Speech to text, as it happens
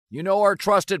You know our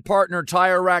trusted partner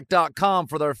TireRack.com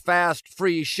for their fast,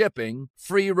 free shipping,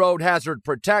 free road hazard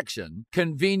protection,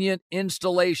 convenient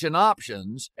installation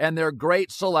options, and their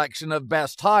great selection of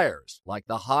best tires, like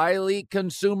the highly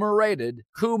consumer-rated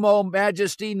Kumho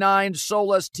Majesty 9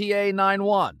 Solus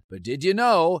TA91. But did you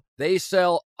know they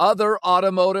sell other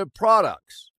automotive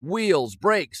products? Wheels,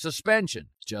 brakes, suspension,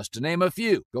 just to name a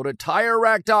few. Go to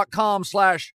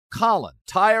TireRack.com/Colin.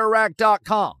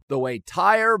 TireRack.com, the way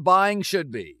tire buying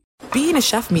should be. Being a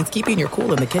chef means keeping your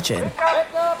cool in the kitchen.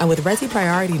 And with Resi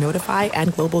Priority Notify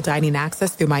and Global Dining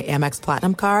Access through my Amex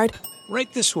Platinum card, right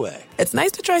this way. It's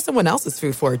nice to try someone else's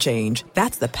food for a change.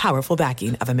 That's the powerful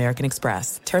backing of American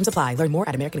Express. Terms apply. Learn more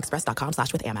at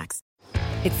americanexpress.com/withAmex.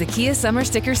 It's the Kia Summer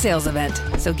Sticker Sales Event,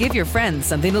 so give your friends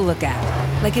something to look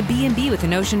at. Like a B&B with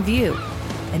an ocean view,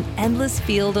 an endless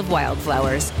field of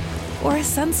wildflowers, or a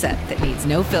sunset that needs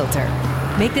no filter.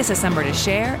 Make this a summer to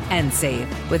share and save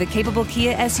with a capable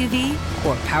Kia SUV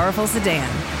or powerful sedan.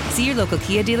 See your local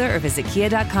Kia dealer or visit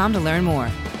kia.com to learn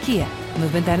more. Kia,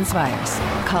 movement that inspires.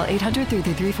 Call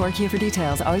 800-333-4KIA for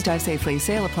details. Always drive safely.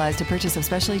 Sale applies to purchase of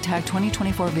specially tagged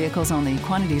 2024 vehicles only.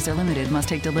 Quantities are limited. Must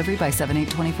take delivery by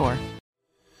 7/8/24.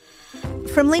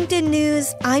 From LinkedIn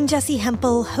News, I'm Jessie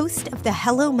Hempel, host of the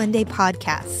Hello Monday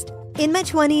podcast. In my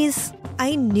 20s,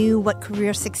 I knew what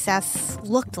career success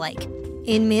looked like.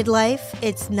 In midlife,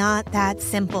 it's not that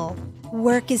simple.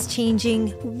 Work is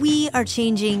changing, we are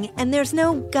changing, and there's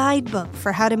no guidebook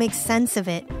for how to make sense of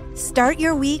it. Start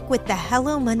your week with the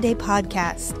Hello Monday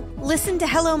podcast. Listen to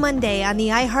Hello Monday on the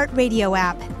iHeartRadio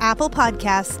app, Apple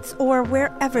Podcasts, or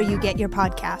wherever you get your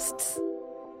podcasts.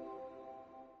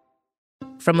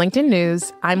 From LinkedIn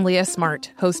News, I'm Leah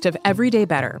Smart, host of Everyday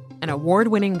Better, an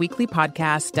award-winning weekly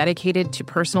podcast dedicated to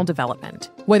personal development.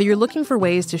 Whether you're looking for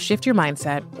ways to shift your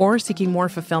mindset or seeking more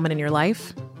fulfillment in your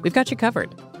life, we've got you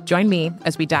covered. Join me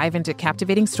as we dive into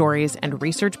captivating stories and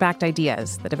research-backed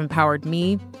ideas that have empowered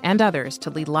me and others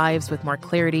to lead lives with more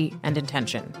clarity and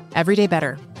intention. Everyday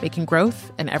Better, making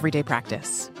growth an everyday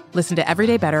practice. Listen to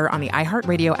Everyday Better on the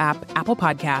iHeartRadio app, Apple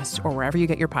Podcasts, or wherever you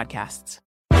get your podcasts.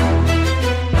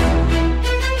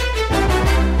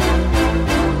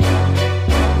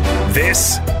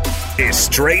 This is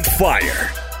Straight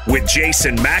Fire with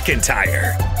Jason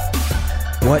McIntyre.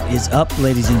 What is up,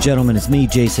 ladies and gentlemen? It's me,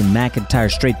 Jason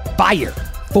McIntyre, Straight Fire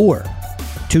for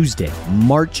Tuesday,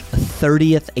 March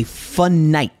 30th. A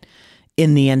fun night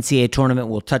in the NCAA tournament.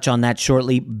 We'll touch on that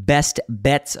shortly. Best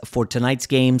bets for tonight's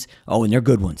games. Oh, and they're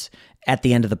good ones. At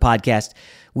the end of the podcast,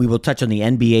 we will touch on the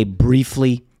NBA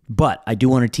briefly. But I do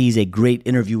want to tease a great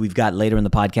interview we've got later in the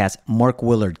podcast. Mark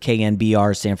Willard,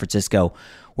 KNBR, San Francisco.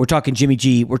 We're talking Jimmy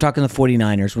G. We're talking the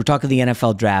 49ers. We're talking the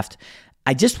NFL draft.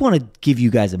 I just want to give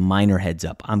you guys a minor heads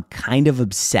up. I'm kind of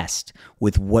obsessed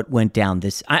with what went down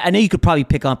this. I know you could probably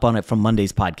pick up on it from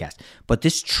Monday's podcast, but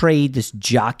this trade, this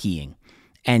jockeying,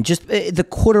 and just the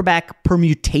quarterback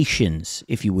permutations,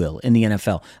 if you will, in the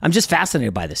NFL. I'm just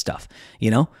fascinated by this stuff.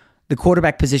 You know, the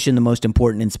quarterback position, the most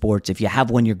important in sports. If you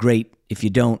have one, you're great. If you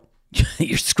don't,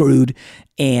 you're screwed.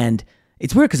 And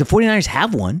it's weird because the 49ers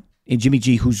have one in Jimmy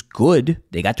G, who's good.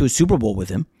 They got to a Super Bowl with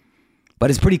him. But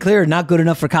it's pretty clear not good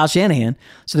enough for Kyle Shanahan.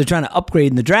 So they're trying to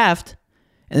upgrade in the draft,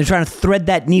 and they're trying to thread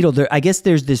that needle. I guess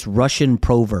there's this Russian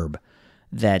proverb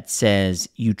that says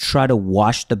you try to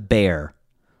wash the bear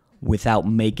without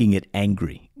making it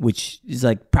angry, which is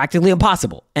like practically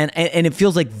impossible. And it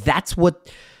feels like that's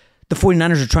what the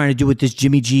 49ers are trying to do with this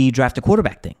Jimmy G draft a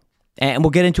quarterback thing. And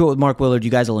we'll get into it with Mark Willard.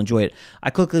 You guys will enjoy it. I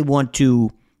quickly want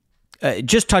to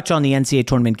just touch on the NCAA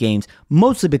tournament games,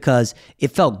 mostly because it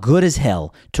felt good as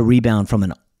hell to rebound from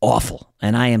an awful,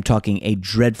 and I am talking a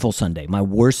dreadful Sunday, my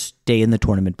worst day in the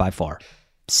tournament by far,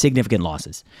 significant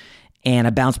losses. And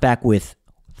I bounced back with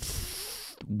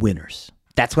winners.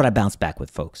 That's what I bounced back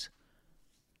with, folks.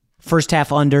 First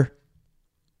half under.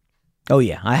 Oh,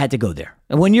 yeah, I had to go there.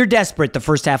 And when you're desperate, the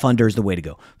first half under is the way to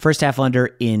go. First half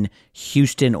under in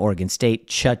Houston, Oregon State,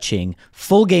 cha-ching.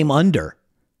 Full game under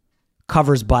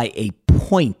covers by a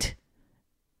point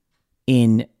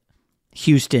in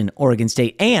Houston, Oregon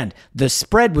State. And the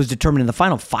spread was determined in the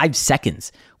final 5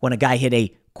 seconds when a guy hit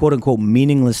a quote-unquote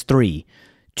meaningless three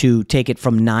to take it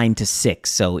from 9-6.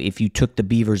 So if you took the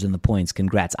Beavers and the points,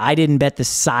 congrats. I didn't bet the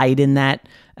side in that.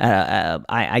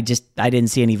 I didn't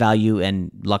see any value, and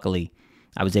luckily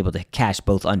I was able to cash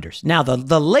both unders. Now,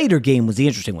 the later game was the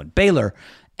interesting one. Baylor,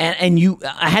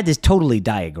 I had this totally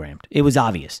diagrammed. It was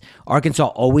obvious. Arkansas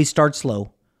always starts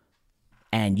slow,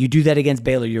 and you do that against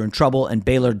Baylor, you're in trouble, and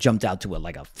Baylor jumped out to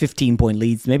like a 15-point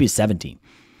lead, maybe a 17.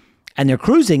 And they're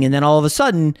cruising, and then all of a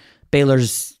sudden,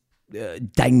 Baylor's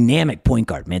dynamic point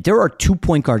guard, man. There are 2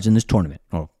 point guards in this tournament,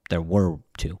 or There were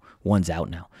 2. One's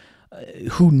out now.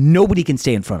 Who nobody can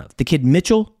stay in front of. The kid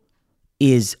Mitchell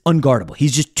is unguardable.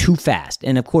 He's just too fast.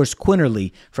 And, of course,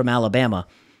 Quinterly from Alabama,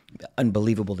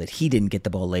 unbelievable that he didn't get the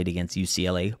ball late against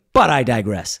UCLA. But I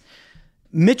digress.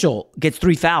 Mitchell gets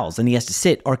 3 fouls, and he has to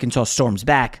sit. Arkansas storms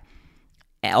back.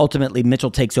 Ultimately, Mitchell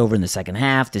takes over in the second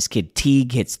half. This kid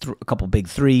Teague hits a couple big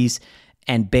threes,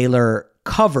 and Baylor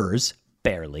covers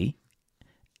barely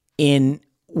in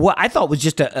what I thought was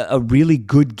just a really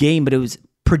good game, but it was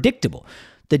predictable.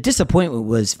 The disappointment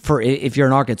was, for if you're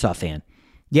an Arkansas fan,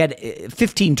 you had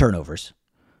 15 turnovers.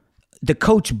 The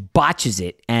coach botches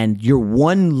it, and your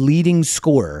one leading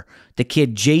scorer, the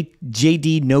kid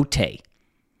J.D. Notae,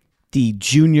 the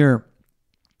junior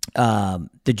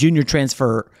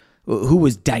transfer who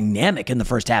was dynamic in the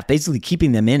first half, basically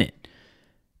keeping them in it,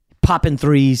 popping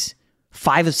threes,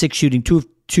 5 of 6 shooting, 2 of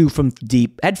 2 from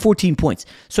deep, had 14 points.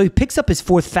 So he picks up his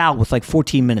 4th foul with like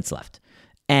 14 minutes left,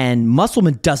 and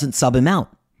Musselman doesn't sub him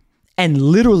out. And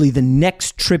literally the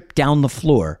next trip down the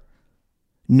floor,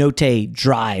 Notae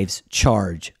drives,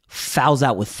 charge, fouls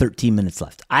out with 13 minutes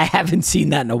left. I haven't seen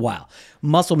that in a while.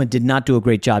 Musselman did not do a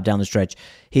great job down the stretch.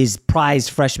 His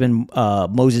prized freshman,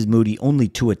 Moses Moody, only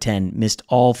 2 of 10, missed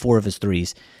all 4 of his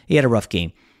threes. He had a rough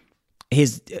game.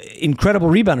 His incredible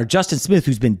rebounder, Justin Smith,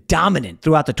 who's been dominant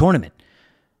throughout the tournament,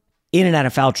 in and out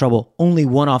of foul trouble, only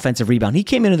 1 offensive rebound. He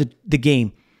came into the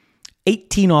game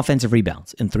 18 offensive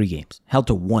rebounds in 3 games, held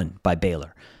to 1 by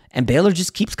Baylor. And Baylor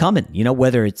just keeps coming,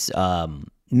 whether it's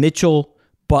Mitchell,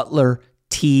 Butler,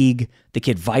 Teague, the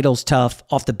kid Vital's tough,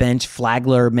 off the bench,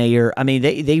 Flagler, Mayer. I mean,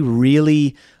 they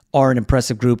really are an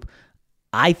impressive group.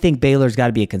 I think Baylor's got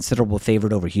to be a considerable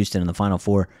favorite over Houston in the Final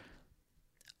Four.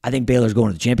 I think Baylor's going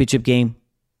to the championship game.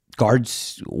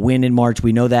 Guards win in March.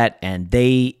 We know that. And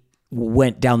they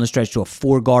went down the stretch to a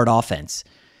 4-guard offense.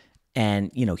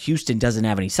 And, Houston doesn't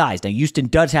have any size. Now, Houston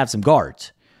does have some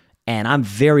guards. And I'm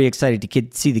very excited to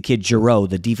see the kid Giroux,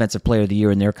 the defensive player of the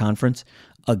year in their conference,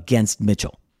 against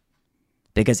Mitchell.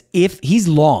 Because if he's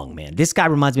long, man, this guy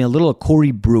reminds me a little of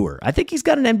Corey Brewer. I think he's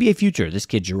got an NBA future, this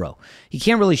kid Giroux. He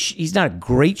can't really, he's not a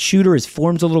great shooter. His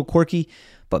form's a little quirky,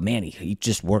 but man, he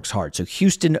just works hard. So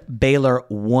Houston, Baylor,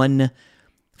 1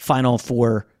 Final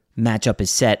Four matchup is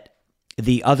set.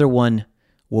 The other one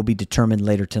will be determined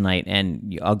later tonight,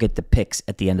 and I'll get the picks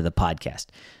at the end of the podcast.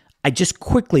 I just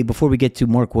quickly, before we get to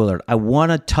Mark Willard, I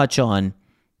want to touch on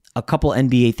a couple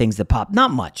NBA things that pop.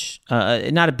 Not much.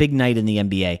 Not a big night in the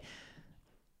NBA.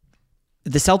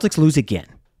 The Celtics lose again,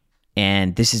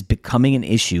 and this is becoming an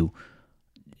issue.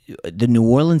 The New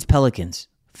Orleans Pelicans,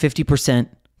 50%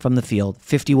 from the field,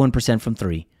 51% from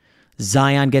 3.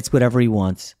 Zion gets whatever he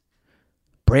wants.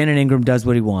 Brandon Ingram does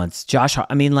what he wants. the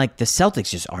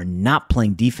Celtics just are not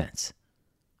playing defense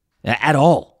at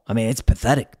all. I mean, it's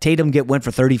pathetic. Tatum went for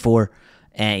 34,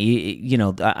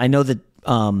 and I know that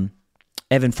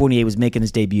Evan Fournier was making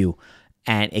his debut,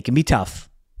 and it can be tough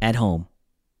at home.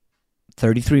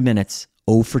 33 minutes,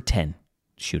 0 for 10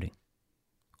 shooting,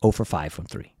 0 for 5 from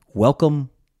 3. Welcome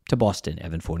to Boston,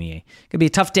 Evan Fournier. It's going to be a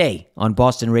tough day on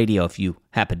Boston radio if you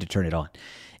happen to turn it on.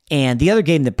 And the other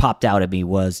game that popped out at me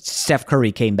was Steph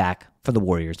Curry came back for the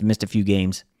Warriors, missed a few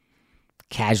games,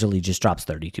 casually just drops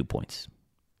 32 points.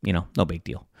 No big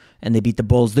deal. And they beat the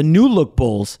Bulls. The new look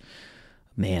Bulls,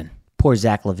 man, poor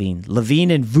Zach LaVine.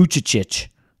 LaVine and Vucevic,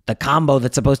 the combo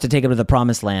that's supposed to take him to the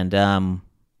promised land.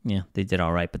 Yeah, they did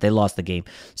all right, but they lost the game.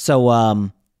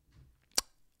 So,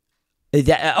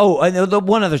 the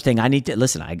one other thing I need to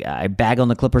listen. I bag on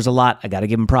the Clippers a lot. I got to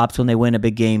give them props when they win a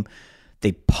big game.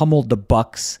 They pummeled the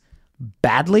Bucks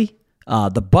badly.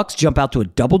 The Bucks jump out to a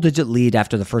double-digit lead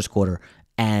after the first quarter,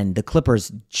 and the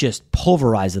Clippers just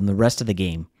pulverize them the rest of the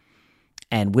game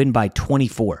and win by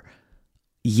 24.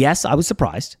 Yes, I was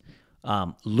surprised.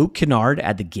 Luke Kennard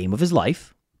had the game of his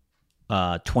life.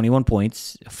 21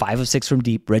 points, 5 of 6 from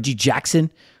deep. Reggie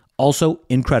Jackson, also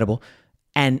incredible.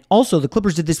 And also, the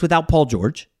Clippers did this without Paul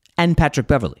George and Patrick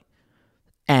Beverley.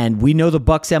 And we know the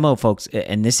Bucks' MO, folks,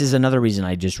 and this is another reason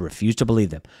I just refuse to believe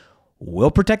them.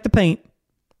 We'll protect the paint.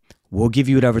 We'll give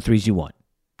you whatever threes you want.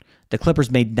 The Clippers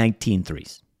made 19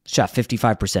 threes, shot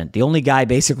 55%. The only guy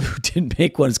basically who didn't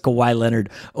make one is Kawhi Leonard,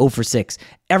 0 for 6.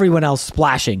 Everyone else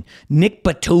splashing. Nick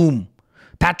Batum,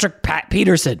 Pat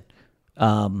Peterson.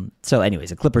 So anyways,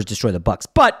 the Clippers destroy the Bucks,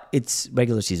 but it's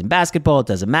regular season basketball. It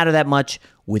doesn't matter that much.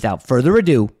 Without further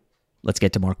ado, let's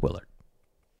get to Mark Willard.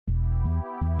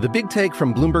 The Big Take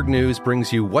from Bloomberg News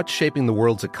brings you what's shaping the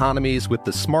world's economies with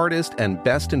the smartest and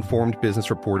best-informed business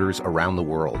reporters around the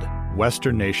world.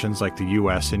 Western nations like the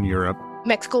U.S. and Europe.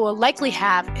 Mexico will likely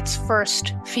have its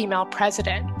first female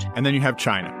president. And then you have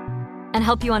China. and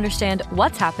help you understand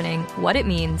what's happening, what it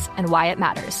means, and why it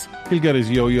matters. He'll get his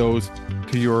yo-yos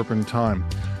to Europe in time.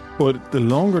 But the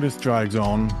longer this drags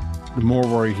on, the more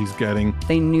worry he's getting.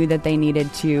 They knew that they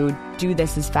needed to do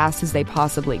this as fast as they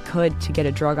possibly could to get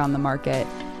a drug on the market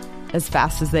as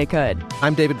fast as they could.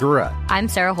 I'm David Gura. I'm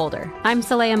Sarah Holder. I'm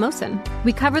Saleha Mohsen.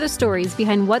 We cover the stories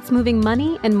behind what's moving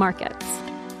money and markets.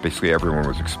 Basically, everyone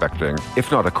was expecting,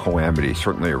 if not a calamity,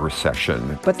 certainly a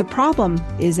recession. But the problem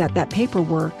is that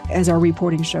paperwork, as our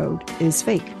reporting showed, is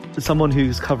fake. As someone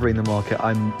who's covering the market,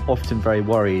 I'm often very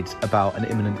worried about an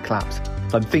imminent collapse.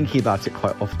 So I'm thinking about it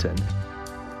quite often.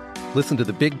 Listen to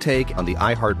The Big Take on the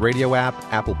iHeartRadio app,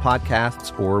 Apple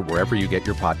Podcasts, or wherever you get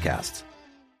your podcasts.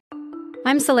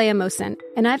 I'm Saleha Mohsen,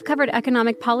 and I've covered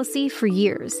economic policy for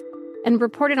years and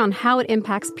reported on how it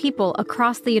impacts people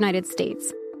across the United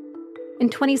States. In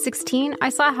 2016, I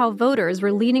saw how voters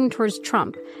were leaning towards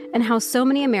Trump and how so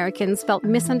many Americans felt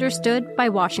misunderstood by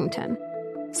Washington.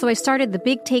 So I started The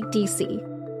Big Take DC.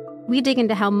 We dig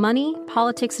into how money,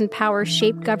 politics, and power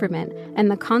shape government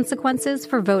and the consequences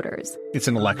for voters. It's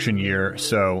an election year,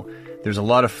 so there's a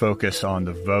lot of focus on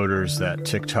the voters that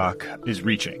TikTok is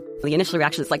reaching. The initial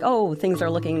reaction is like, oh, things are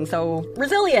looking so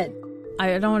resilient.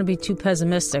 I don't want to be too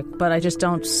pessimistic, but I just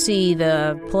don't see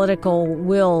the political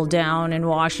will down in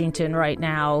Washington right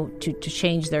now to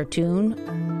change their tune.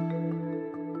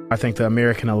 I think the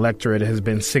American electorate has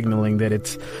been signaling that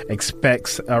it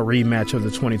expects a rematch of the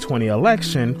 2020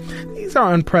 election. These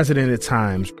are unprecedented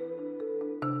times.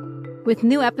 With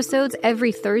new episodes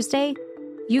every Thursday,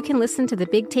 you can listen to The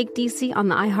Big Take DC on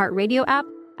the iHeartRadio app,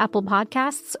 Apple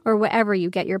Podcasts, or wherever you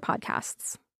get your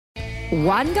podcasts.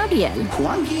 Juan Gabriel,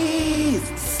 Juanquis,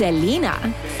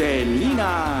 Selena,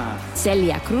 Selena,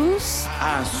 Celia Cruz,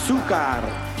 Azúcar,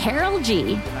 Karol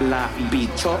G, La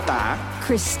Bichota,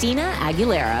 Christina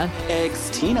Aguilera,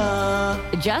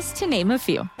 Xtina, just to name a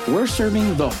few. We're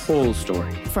serving the whole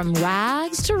story. From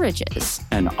rags to riches.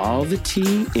 And all the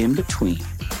tea in between.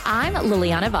 I'm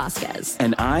Liliana Vasquez.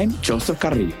 And I'm Joseph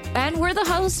Carrillo. And we're the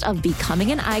host of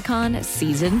Becoming an Icon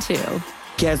Season 2.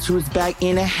 Guess who's back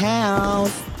in the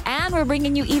house? And we're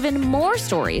bringing you even more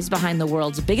stories behind the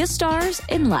world's biggest stars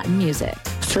in Latin music.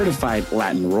 Certified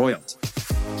Latin royalty.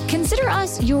 Consider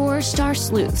us your star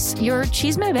sleuths, your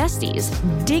chisme besties,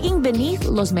 digging beneath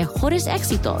los mejores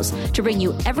éxitos to bring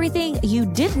you everything you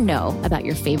didn't know about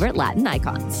your favorite Latin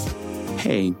icons.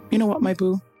 Hey, you know what, my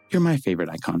boo? You're my favorite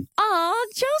icon. Aw,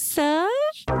 Joseph.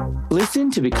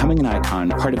 Listen to Becoming an Icon,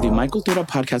 part of the Michael Dura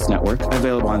Podcast Network,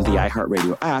 available on the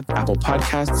iHeartRadio app, Apple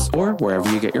Podcasts, or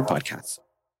wherever you get your podcasts.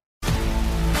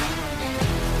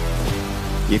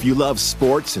 If you love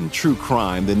sports and true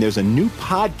crime, then there's a new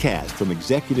podcast from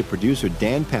executive producer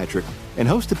Dan Patrick and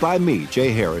hosted by me,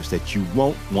 Jay Harris, that you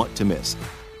won't want to miss.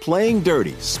 Playing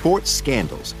Dirty: Sports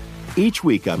Scandals. Each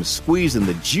week, I'm squeezing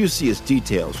the juiciest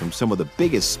details from some of the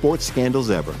biggest sports scandals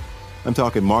ever. I'm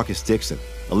talking Marcus Dixon,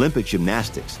 Olympic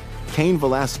gymnastics, Cain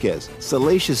Velasquez,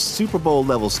 salacious Super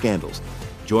Bowl-level scandals.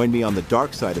 Join me on the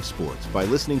dark side of sports by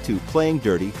listening to Playing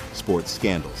Dirty: Sports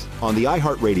Scandals on the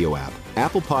iHeartRadio app,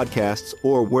 Apple Podcasts,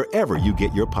 or wherever you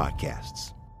get your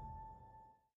podcasts.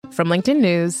 From LinkedIn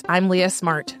News, I'm Leah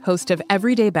Smart, host of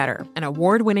Everyday Better, an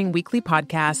award-winning weekly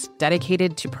podcast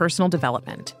dedicated to personal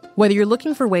development. Whether you're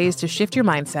looking for ways to shift your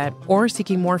mindset or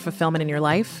seeking more fulfillment in your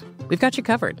life, we've got you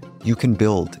covered. You can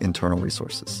build internal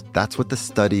resources. That's what the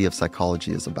study of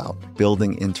psychology is about,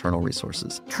 building internal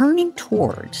resources. Turning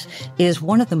towards is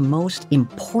one of the most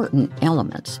important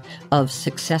elements of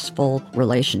successful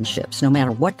relationships, no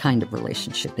matter what kind of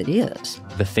relationship it is.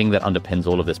 The thing that underpins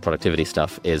all of this productivity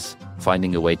stuff is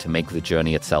finding a way to make the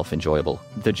journey itself enjoyable.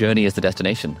 The journey is the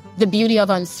destination. The beauty of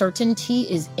uncertainty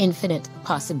is infinite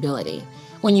possibility.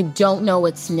 When you don't know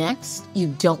what's next,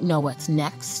 you don't know what's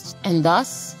next. And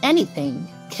thus, anything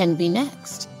can be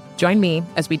next. Join me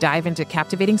as we dive into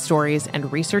captivating stories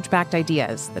and research-backed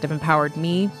ideas that have empowered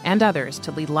me and others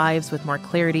to lead lives with more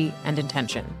clarity and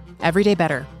intention. Everyday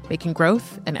Better, making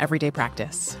growth an everyday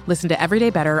practice. Listen to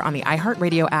Everyday Better on the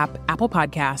iHeartRadio app, Apple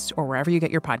Podcasts, or wherever you get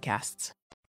your podcasts.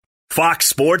 Fox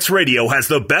Sports Radio has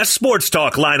the best sports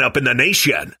talk lineup in the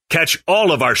nation. Catch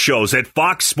all of our shows at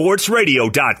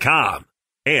foxsportsradio.com.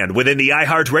 And within the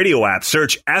iHeartRadio app,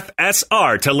 search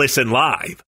FSR to listen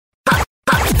live.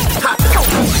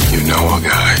 You know a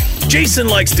guy. Jason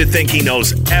likes to think he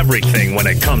knows everything when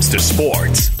it comes to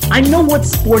sports. I know what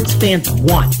sports fans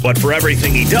want. But for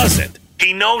everything he doesn't,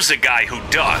 he knows a guy who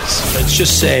does. Let's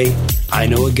just say I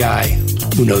know a guy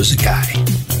who knows a guy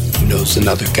who knows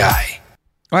another guy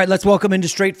All right, let's welcome into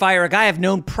Straight Fire a guy I've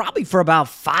known probably for about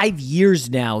 5 years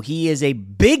now. He is a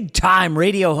big-time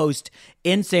radio host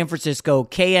in San Francisco,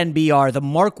 KNBR, The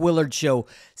Mark Willard Show,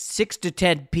 6 to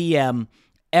 10 p.m.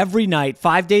 every night,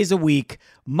 5 days a week.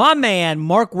 My man,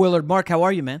 Mark Willard. Mark, how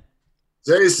are you, man?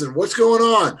 Jason, what's going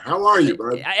on? How are you,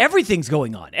 bud? Everything's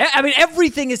going on. I mean,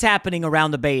 everything is happening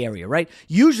around the Bay Area, right?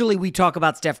 Usually we talk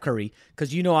about Steph Curry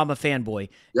because you know I'm a fanboy,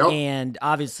 and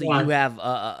obviously you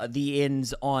have the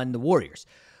ins on the Warriors.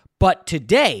 But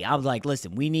today, I was like,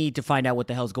 listen, we need to find out what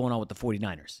the hell's going on with the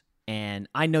 49ers. And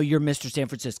I know you're Mr. San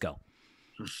Francisco.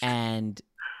 And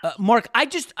Mark,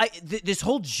 this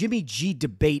whole Jimmy G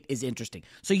debate is interesting.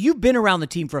 So you've been around the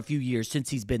team for a few years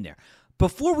since he's been there.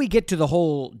 Before we get to the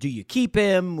whole, do you keep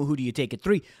him? Who do you take at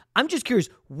 3? I'm just curious,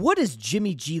 what is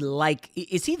Jimmy G like?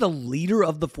 Is he the leader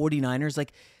of the 49ers?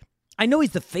 Like, I know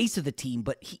he's the face of the team,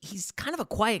 but he's kind of a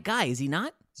quiet guy, is he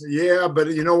not? Yeah, but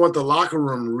you know what? The locker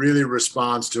room really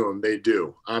responds to him. They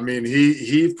do. I mean,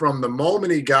 he from the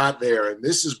moment he got there, and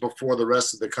this is before the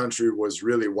rest of the country was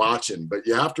really watching, but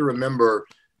you have to remember,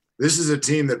 this is a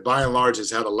team that by and large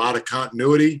has had a lot of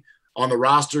continuity on the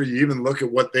roster. You even look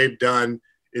at what they've done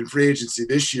in free agency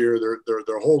this year.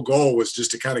 Their whole goal was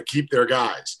just to kind of keep their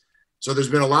guys. So there's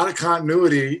been a lot of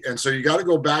continuity, and so you got to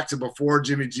go back to before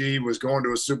Jimmy G was going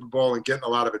to a Super Bowl and getting a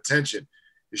lot of attention.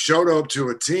 He showed up to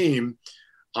a team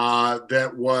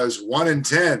that was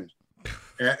 1-10,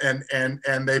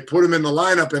 and they put him in the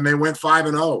lineup, and they went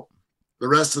 5-0 the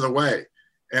rest of the way.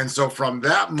 And so from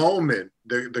that moment,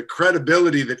 the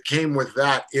credibility that came with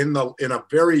that in a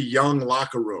very young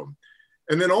locker room.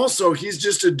 And then also, he's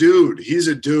just a dude. He's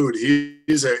a dude.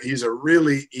 He's a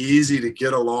really easy to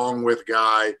get along with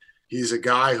guy. He's a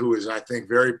guy who is, I think,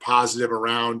 very positive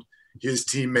around his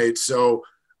teammates. So,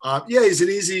 he's an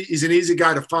easy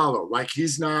guy to follow. Like,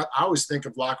 he's not. I always think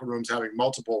of locker rooms having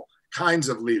multiple kinds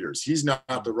of leaders. He's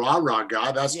not the rah-rah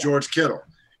guy. That's George Kittle.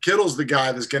 Kittle's the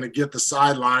guy that's going to get the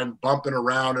sideline bumping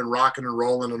around and rocking and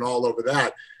rolling and all over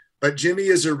that. But Jimmy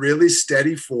is a really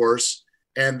steady force.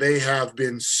 And they have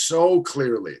been so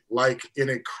clearly, like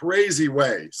in a crazy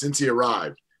way since he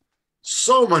arrived,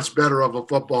 so much better of a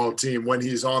football team when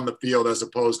he's on the field as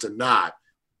opposed to not.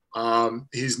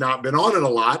 He's not been on it a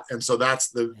lot, and so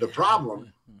that's the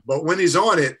problem. But when he's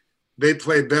on it, they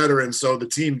play better, and so the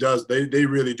team does. They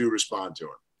really do respond to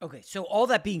him. Okay, so all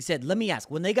that being said, let me ask.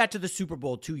 When they got to the Super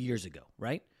Bowl 2 years ago,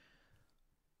 right?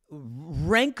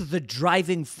 Rank the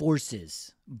driving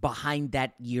forces behind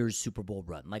that year's Super Bowl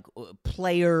run. Like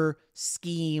player,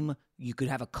 scheme, you could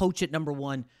have a coach at number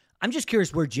 1. I'm just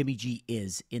curious where Jimmy G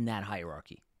is in that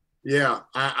hierarchy. Yeah,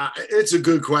 it's a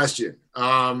good question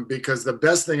because the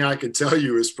best thing I could tell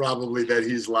you is probably that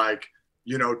he's like,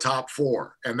 top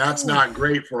 4. And that's not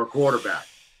great for a quarterback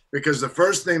because the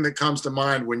first thing that comes to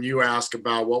mind when you ask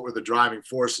about what were the driving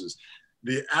forces,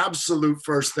 the absolute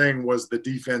first thing was the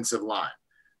defensive line.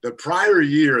 The prior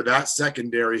year, that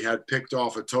secondary had picked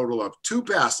off a total of 2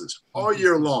 passes all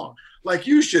year long. Like,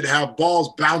 you should have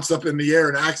balls bounce up in the air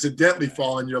and accidentally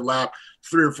fall in your lap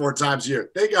 3 or 4 times a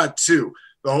year. They got 2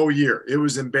 the whole year. It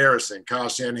was embarrassing. Kyle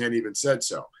Shanahan even said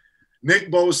so. Nick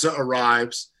Bosa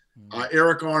arrives.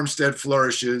 Eric Armstead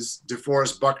flourishes.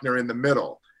 DeForest Buckner in the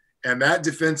middle. And that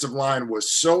defensive line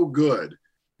was so good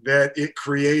that it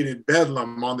created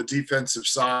bedlam on the defensive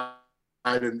side,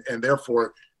 and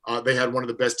therefore – they had one of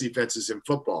the best defenses in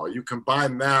football. You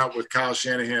combine that with Kyle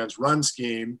Shanahan's run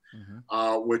scheme,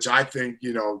 which I think,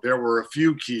 there were a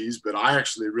few keys, but I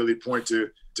actually really point to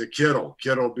Kittle.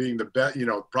 Kittle being the best,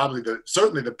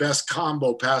 certainly the best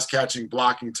combo pass catching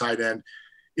blocking tight end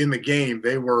in the game.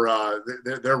 They were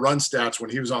their run stats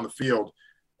when he was on the field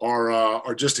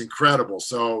are just incredible.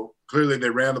 So clearly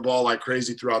they ran the ball like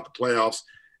crazy throughout the playoffs,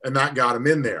 and that got him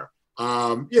in there.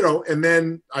 And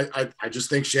then I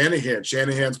just think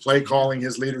Shanahan's play calling,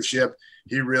 his leadership,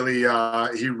 he really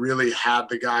had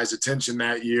the guys' attention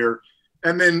that year.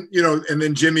 And then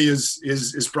Jimmy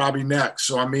is probably next.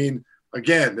 So, I mean,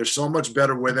 again, there's so much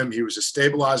better with him. He was a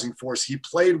stabilizing force. He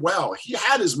played well. He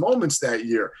had his moments that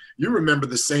year. You remember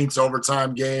the Saints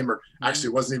overtime game, or actually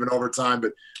it wasn't even overtime,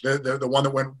 but the one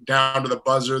that went down to the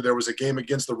buzzer. There was a game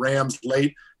against the Rams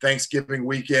late Thanksgiving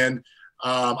weekend.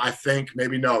 I think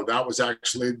that was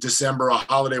actually December, a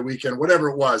holiday weekend, whatever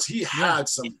it was. He had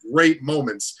some great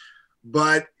moments,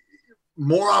 but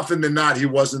more often than not, he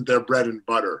wasn't their bread and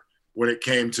butter when it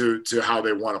came to how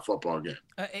they won a football game.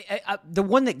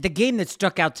 The game that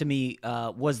stuck out to me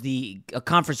was the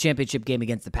conference championship game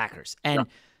against the Packers. And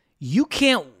you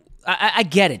can't, I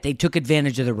get it. They took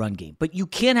advantage of the run game, but you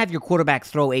can't have your quarterback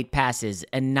throw 8 passes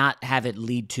and not have it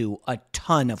lead to a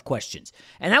ton of questions.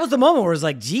 And that was the moment where it was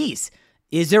like, geez,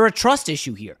 is there a trust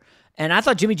issue here? And I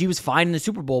thought Jimmy G was fine in the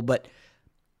Super Bowl, but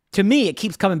to me, it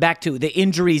keeps coming back to the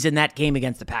injuries in that game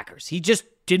against the Packers. He just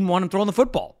didn't want him throwing the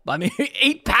football. I mean,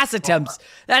 8 pass attempts.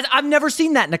 I've never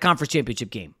seen that in a conference championship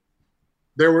game.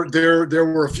 There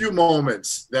were a few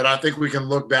moments that I think we can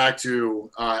look back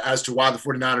to as to why the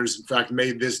 49ers, in fact,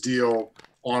 made this deal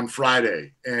on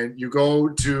Friday. And you go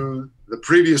to the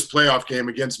previous playoff game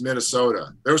against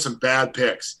Minnesota. There were some bad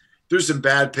picks. Through some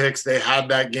bad picks, they had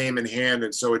that game in hand,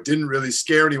 and so it didn't really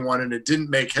scare anyone, and it didn't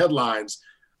make headlines.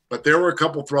 But there were a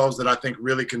couple throws that I think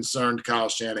really concerned Kyle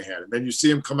Shanahan. And then you see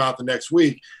him come out the next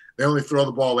week. They only throw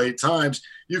the ball 8 times.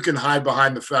 You can hide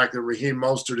behind the fact that Raheem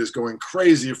Mostert is going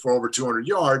crazy for over 200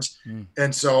 yards.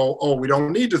 And so, we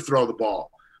don't need to throw the ball.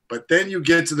 But then you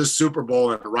get to the Super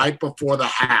Bowl, and right before the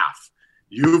half,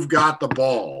 you've got the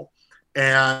ball,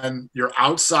 and you're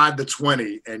outside the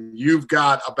 20, and you've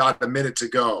got about a minute to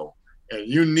go, and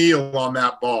you kneel on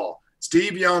that ball.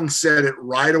 Steve Young said it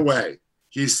right away.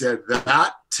 He said,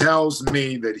 that tells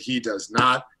me that he does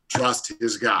not trust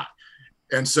his guy.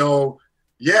 And so,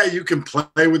 yeah, you can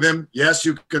play with him. Yes,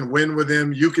 you can win with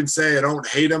him. You can say, I don't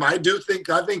hate him. I think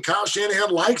Kyle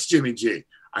Shanahan likes Jimmy G.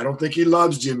 I don't think he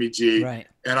loves Jimmy G. Right.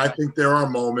 And I think there are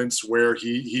moments where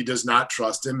he does not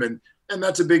trust him. And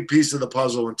that's a big piece of the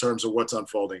puzzle in terms of what's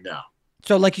unfolding now.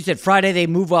 So like you said, Friday they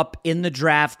move up in the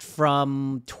draft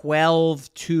from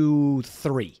 12 to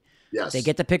 3. Yes. They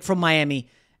get the pick from Miami.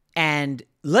 And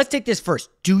let's take this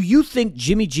first. Do you think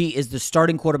Jimmy G is the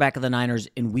starting quarterback of the Niners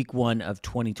in week 1 of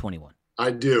 2021? I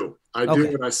do. I do.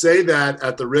 Okay. And I say that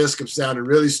at the risk of sounding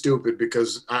really stupid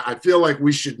because I feel like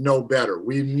we should know better.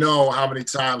 We know how many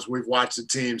times we've watched a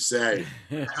team say,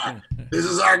 this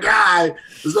is our guy.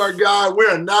 This is our guy.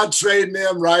 We're not trading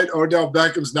him, right? Odell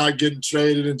Beckham's not getting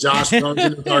traded and Josh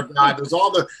Rosen is our guy. There's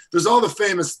all the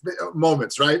famous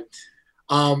moments, right?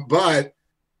 But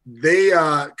they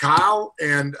Kyle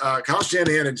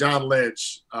Shanahan and John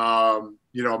Lynch,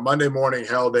 Monday morning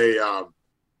held a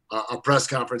press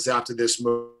conference after this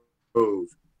move,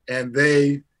 and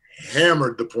they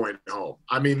hammered the point home.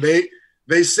 I mean,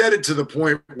 they said it to the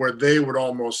point where they would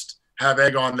almost have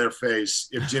egg on their face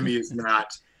if Jimmy is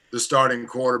not the starting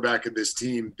quarterback of this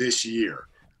team this year.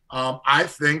 I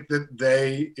think that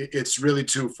it's really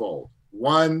twofold.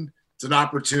 One, it's an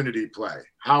opportunity play.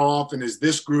 How often is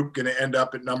this group going to end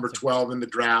up at number 12 in the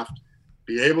draft,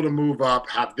 be able to move up,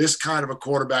 have this kind of a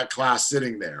quarterback class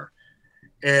sitting there?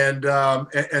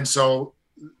 And so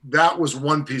that was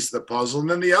one piece of the puzzle. And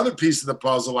then the other piece of the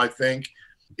puzzle, I think,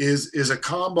 is a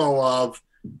combo of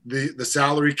the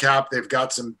salary cap. They've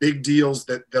got some big deals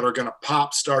that are going to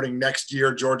pop starting next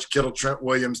year. George Kittle, Trent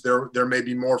Williams, there may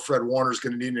be more. Fred Warner's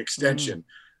going to need an extension.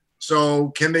 So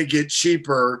can they get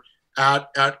cheaper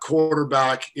at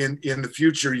quarterback in the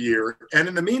future year? And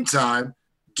in the meantime,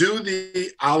 do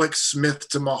the Alex Smith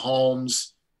to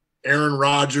Mahomes, Aaron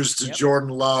Rodgers to Jordan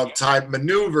Love type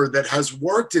maneuver that has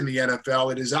worked in the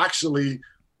NFL. It has actually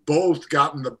both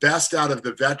gotten the best out of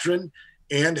the veteran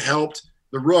and helped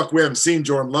the rook. We haven't seen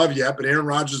Jordan Love yet, but Aaron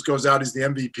Rodgers goes out as the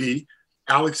MVP.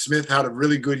 Alex Smith had a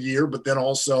really good year, but then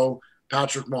also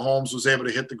Patrick Mahomes was able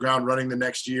to hit the ground running the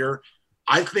next year.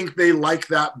 I think they like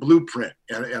that blueprint,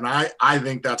 and I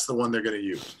think that's the one they're going to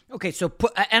use. Okay, so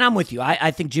and I'm with you.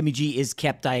 I think Jimmy G is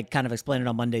kept. I kind of explained it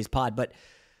on Monday's pod, but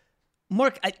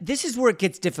Mark, this is where it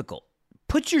gets difficult.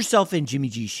 Put yourself in Jimmy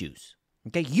G's shoes.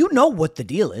 Okay, you know what the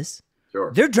deal is.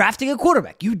 Sure. They're drafting a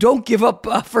quarterback. You don't give up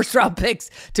first-round picks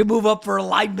to move up for a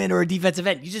lineman or a defensive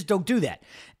end. You just don't do that.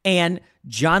 And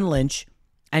John Lynch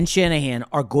and Shanahan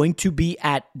are going to be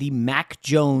at the Mac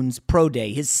Jones Pro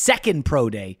Day, his second Pro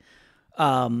Day.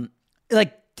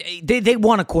 They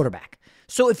want a quarterback.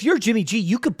 So if you're Jimmy G,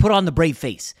 you could put on the brave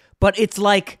face. But it's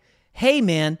like, hey,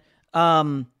 man,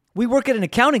 we work at an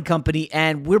accounting company,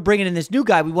 and we're bringing in this new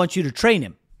guy. We want you to train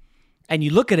him. And you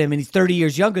look at him, and he's 30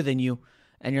 years younger than you,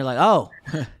 and you're like, oh,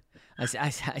 I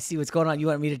see what's going on. You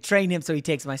want me to train him so he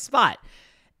takes my spot.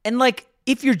 And, like,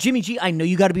 if you're Jimmy G, I know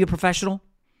you got to be a professional,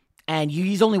 and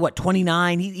he's only,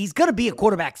 29? He's going to be a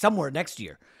quarterback somewhere next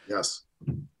year. Yes.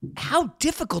 How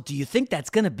difficult do you think that's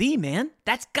going to be, man?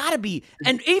 That's got to be.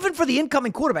 And even for the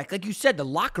incoming quarterback, like you said, the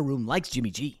locker room likes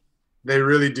Jimmy G. They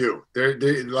really do.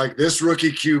 They like this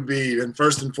rookie QB. And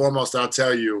first and foremost, I'll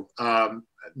tell you,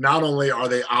 not only are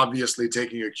they obviously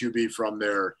taking a QB from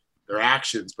their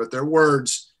actions, but their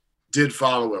words did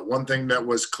follow it. One thing that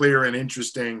was clear and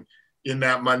interesting in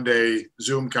that Monday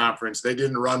Zoom conference, they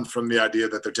didn't run from the idea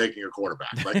that they're taking a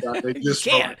quarterback. Like that, they just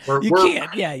you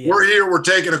can't. Yeah. We're here. We're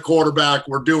taking a quarterback.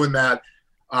 We're doing that.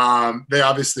 They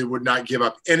obviously would not give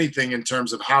up anything in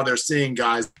terms of how they're seeing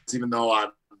guys, even though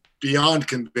I'm beyond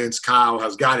convinced Kyle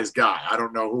has got his guy. I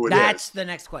don't know who it is. That's the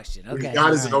next question. Okay.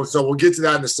 So we'll get to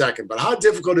that in a second. But how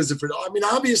difficult is it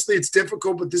obviously it's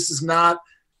difficult, but this is not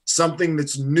something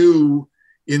that's new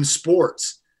in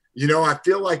sports. I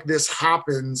feel like this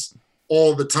happens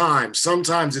all the time.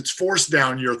 Sometimes it's forced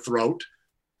down your throat.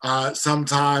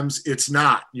 Sometimes it's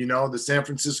not. The San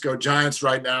Francisco Giants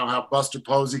right now have Buster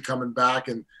Posey coming back.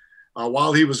 And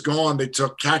while he was gone, they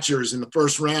took catchers in the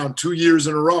first round 2 years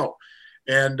in a row.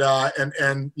 And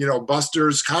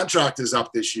Buster's contract is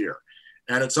up this year.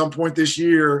 And at some point this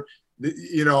year,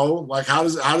 how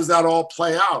does that all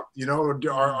play out?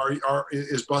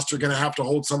 Is Buster going to have to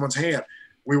hold someone's hand?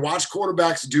 We watch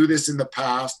quarterbacks do this in the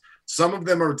past. Some of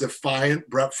them are defiant,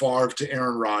 Brett Favre to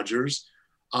Aaron Rodgers.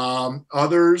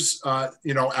 Others,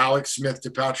 Alex Smith to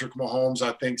Patrick Mahomes,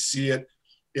 I think see it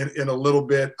in a little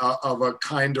bit of a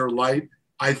kinder light.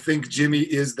 I think Jimmy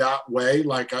is that way.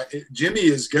 Jimmy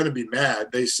is going to be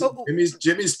mad.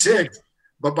 Jimmy's ticked,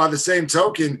 but by the same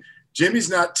token,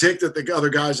 Jimmy's not ticked at the other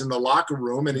guys in the locker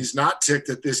room, and he's not ticked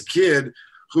at this kid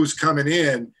who's coming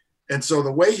in. And so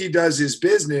the way he does his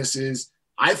business is,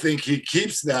 I think he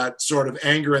keeps that sort of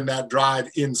anger and that drive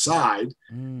inside.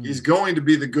 He's going to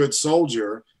be the good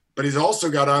soldier, but he's also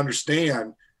got to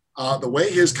understand the way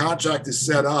his contract is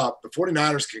set up, the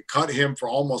 49ers can cut him for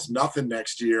almost nothing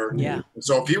next year. Yeah.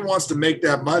 So if he wants to make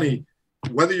that money,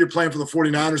 whether you're playing for the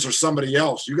 49ers or somebody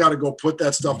else, you got to go put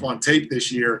that stuff on tape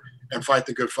this year and fight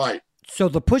the good fight. So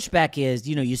the pushback is,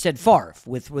 you said Favre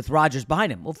with Rodgers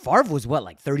behind him. Well, Favre was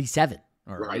 37?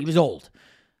 Right. He was old.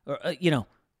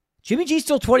 Jimmy G's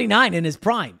still 29 in his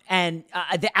prime. And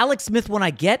the Alex Smith one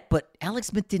I get, but Alex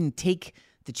Smith didn't take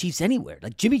the Chiefs anywhere.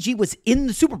 Jimmy G was in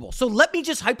the Super Bowl. So let me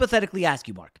just hypothetically ask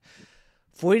you, Mark.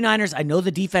 49ers, I know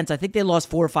the defense. I think they lost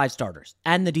 4 or 5 starters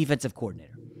and the defensive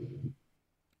coordinator.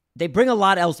 They bring a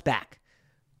lot else back.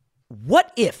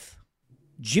 What if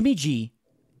Jimmy G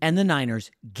and the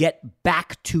Niners get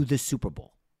back to the Super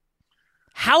Bowl?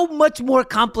 How much more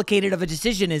complicated of a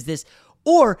decision is this?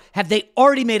 Or have they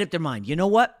already made up their mind? You know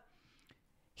what?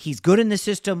 He's good in the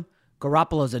system.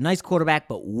 Garoppolo's a nice quarterback,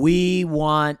 but we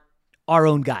want our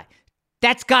own guy.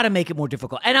 That's got to make it more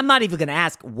difficult. And I'm not even going to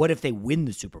ask, what if they win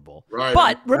the Super Bowl? Right.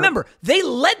 But remember, they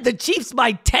led the Chiefs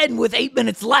by 10 with 8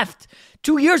 minutes left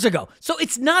 2 years ago. So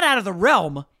it's not out of the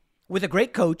realm with a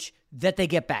great coach that they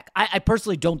get back. I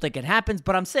personally don't think it happens,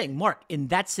 but I'm saying, Mark, in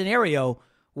that scenario,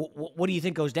 what do you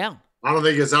think goes down? I don't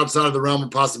think it's outside of the realm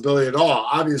of possibility at all.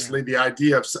 Obviously, the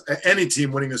idea of any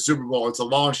team winning the Super Bowl, it's a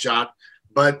long shot,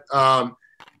 but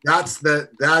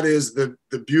that is the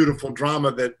beautiful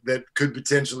drama that could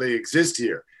potentially exist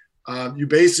here. You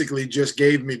basically just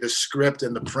gave me the script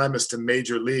and the premise to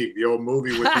Major League, the old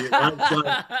movie with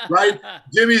the right.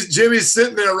 Jimmy's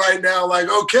sitting there right now, like,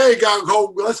 okay,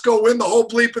 let's go win the whole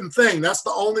bleeping thing. That's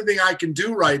the only thing I can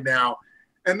do right now.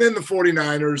 And then the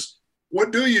 49ers,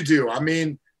 what do you do? I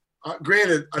mean,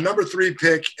 granted, a number 3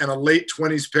 pick and a late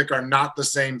 20s pick are not the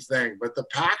same thing, but the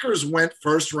Packers went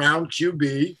first round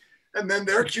QB, and then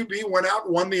their QB went out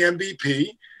and won the MVP.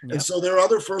 Yep. And so their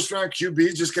other first round QB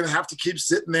is just going to have to keep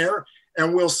sitting there,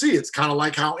 and we'll see. It's kind of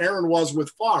like how Aaron was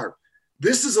with Favre.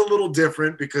 This is a little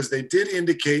different because they did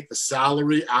indicate the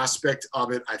salary aspect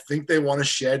of it. I think they want to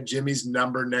shed Jimmy's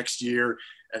number next year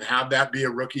and have that be a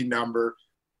rookie number.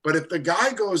 But if the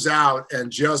guy goes out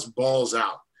and just balls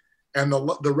out, and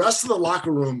the rest of the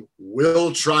locker room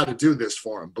will try to do this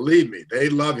for him. Believe me, they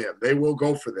love him. They will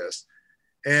go for this.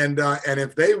 And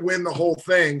if they win the whole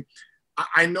thing,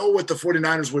 I know what the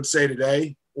 49ers would say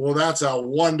today. Well, that's a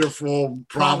wonderful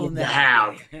problem to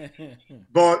have.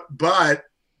 But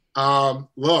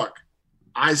look,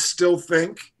 I still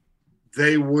think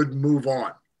they would move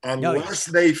on unless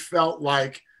they felt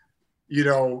like,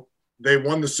 they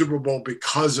won the Super Bowl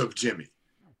because of Jimmy.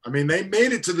 I mean, they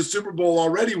made it to the Super Bowl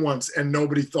already once, and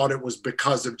nobody thought it was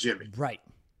because of Jimmy.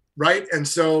 Right. And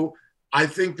so I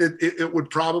think that it would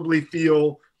probably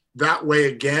feel that way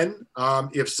again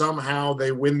if somehow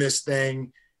they win this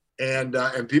thing and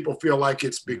people feel like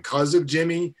it's because of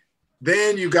Jimmy.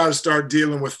 Then you got to start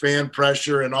dealing with fan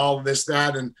pressure and all of this,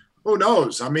 that, and who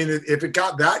knows? I mean, if it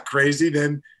got that crazy,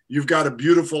 then you've got a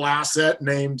beautiful asset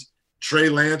named Trey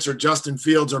Lance or Justin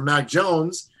Fields or Mac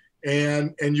Jones,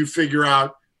 and you figure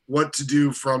out what to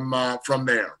do from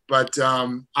there. But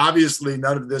obviously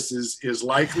none of this is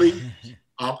likely.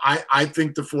 I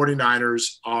think the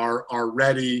 49ers are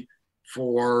ready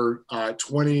for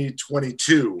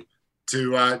 2022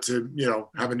 to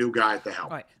have a new guy at the helm.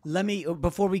 All right. Let me,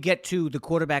 before we get to the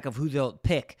quarterback of who they'll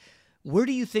pick, where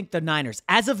do you think the Niners,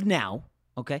 as of now,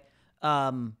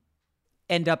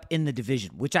 end up in the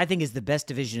division, which I think is the best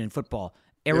division in football?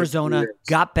 Arizona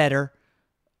got better.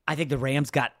 I think the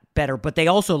Rams got better, but they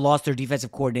also lost their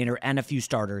defensive coordinator and a few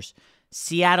starters.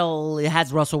 Seattle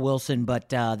has Russell Wilson, but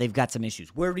they've got some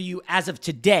issues. Where do you, as of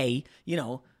today,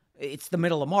 it's the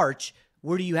middle of March,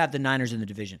 where do you have the Niners in the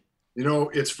division?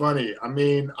 It's funny. I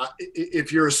mean,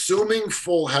 if you're assuming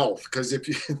full health, because if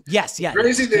you – yes, yeah. The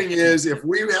crazy thing is, if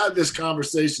we had this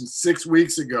conversation 6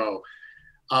 weeks ago,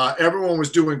 everyone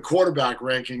was doing quarterback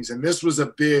rankings, and this was a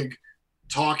big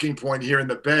talking point here in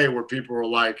the Bay where people were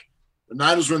like, the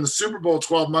Niners were in the Super Bowl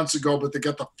 12 months ago, but they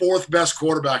got the fourth best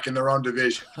quarterback in their own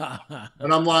division.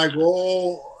 And I'm like,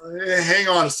 well, hang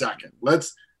on a second.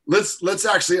 Let's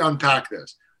actually unpack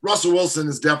this. Russell Wilson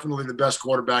is definitely the best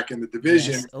quarterback in the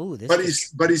division,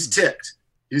 yes. but he's ticked.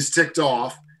 He's ticked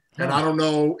off, and I don't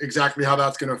know exactly how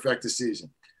that's going to affect the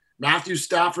season. Matthew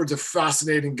Stafford's a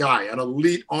fascinating guy, an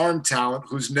elite arm talent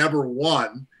who's never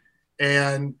won,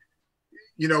 and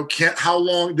how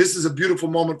long? This is a beautiful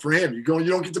moment for him. You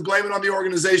don't get to blame it on the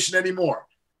organization anymore.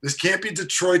 This can't be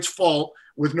Detroit's fault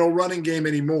with no running game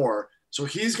anymore. So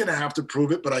he's going to have to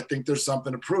prove it, but I think there's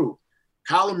something to prove.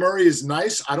 Kyler Murray is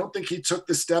nice. I don't think he took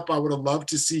the step I would have loved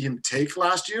to see him take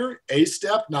last year. A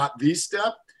step, not the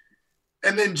step.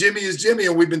 And then Jimmy is Jimmy,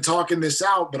 and we've been talking this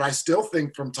out, but I still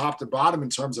think from top to bottom in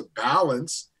terms of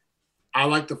balance, I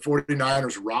like the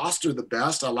 49ers roster the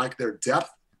best. I like their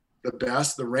depth the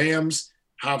best. The Rams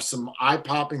have some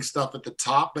eye-popping stuff at the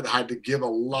top, but had to give a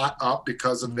lot up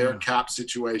because of their cap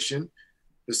situation.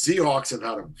 The Seahawks have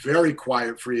had a very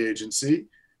quiet free agency.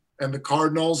 And the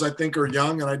Cardinals, I think, are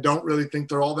young, and I don't really think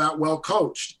they're all that well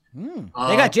coached. They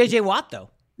got J.J. Watt,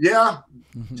 though. Yeah,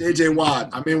 J.J.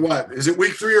 Watt. I mean, what? Is it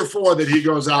week 3 or 4 that he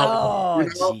goes out? Oh,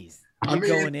 jeez.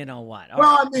 Going in on Watt.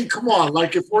 I mean, come on.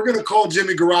 Like, if we're going to call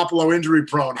Jimmy Garoppolo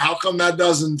injury-prone, how come that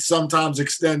doesn't sometimes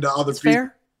extend to other people?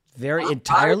 Fair. Very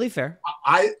entirely fair.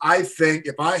 I think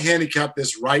if I handicap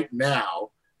this right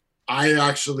now, I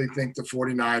actually think the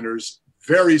 49ers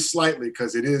very slightly,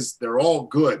 because they're all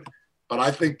good. But I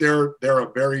think they're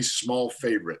a very small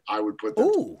favorite. I would put them.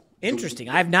 Ooh, interesting.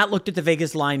 I have not looked at the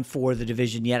Vegas line for the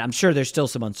division yet. I'm sure there's still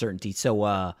some uncertainty,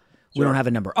 so we don't have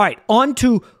a number. All right, on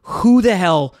to who the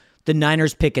hell the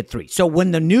Niners pick at 3. So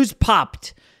when the news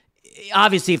popped,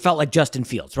 obviously it felt like Justin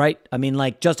Fields, right? I mean,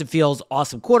 like Justin Fields,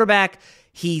 awesome quarterback.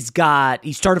 He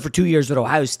started for 2 years at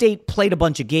Ohio State, played a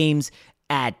bunch of games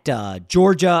at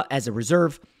Georgia as a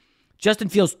reserve. Justin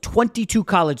Fields, 22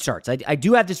 college starts. I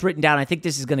do have this written down. I think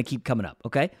this is going to keep coming up,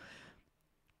 okay?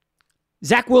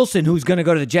 Zach Wilson, who's going to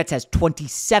go to the Jets, has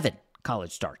 27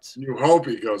 college starts. You hope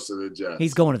he goes to the Jets.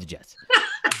 He's going to the Jets.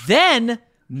 Then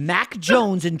Mac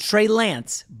Jones and Trey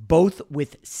Lance, both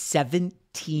with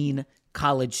 17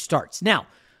 college starts. Now,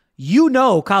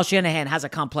 Kyle Shanahan has a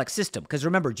complex system because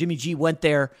remember, Jimmy G went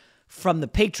there from the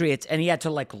Patriots and he had to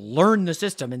learn the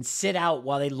system and sit out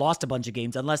while they lost a bunch of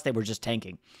games unless they were just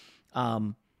tanking.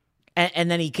 And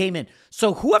then he came in.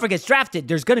 So whoever gets drafted,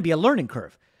 there's going to be a learning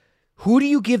curve. Who do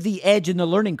you give the edge in the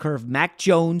learning curve? Mac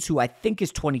Jones, who I think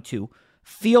is 22.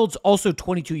 Fields, also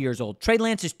 22 years old. Trey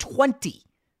Lance is 20.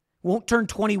 Won't turn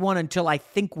 21 until I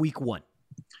think week 1.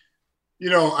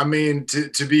 I mean,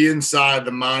 to be inside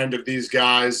the mind of these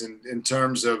guys in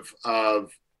terms of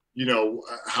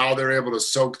how they're able to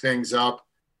soak things up,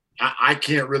 I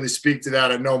can't really speak to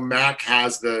that. I know Mac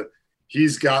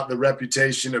he's got the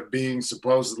reputation of being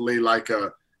supposedly like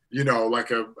a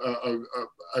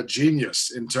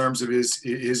genius in terms of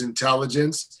his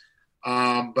intelligence.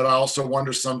 But I also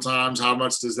wonder sometimes how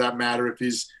much does that matter if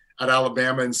he's at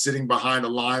Alabama and sitting behind a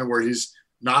line where he's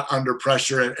not under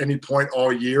pressure at any point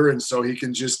all year, and so he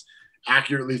can just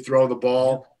accurately throw the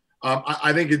ball.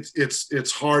 I think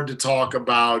it's hard to talk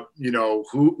about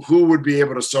who would be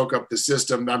able to soak up the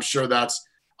system. I'm sure that's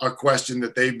a question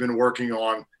that they've been working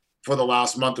on for the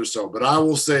last month or so. But I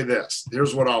will say this.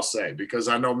 Here's what I'll say, because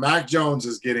I know Mac Jones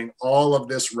is getting all of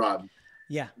this run.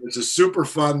 Yeah. It's a super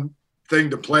fun thing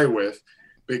to play with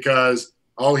because,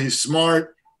 he's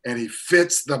smart and he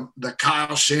fits the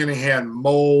Kyle Shanahan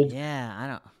mold. Yeah, I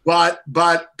don't.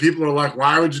 But people are like,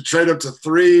 why would you trade up to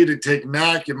 3 to take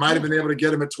Mac? You might have been able to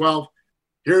get him at 12.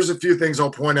 Here's a few things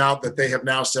I'll point out that they have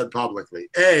now said publicly.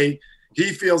 A,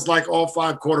 he feels like all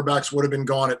 5 quarterbacks would have been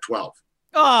gone at 12.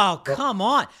 Oh, come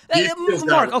on.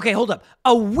 Mark, okay, hold up.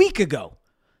 A week ago,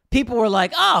 people were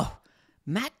like,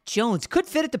 Mac Jones could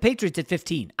fit at the Patriots at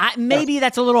 15. Maybe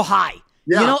that's a little high.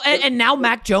 Yeah. And now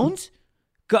Mac Jones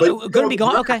going to be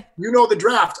gone? Okay. The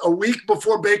draft. A week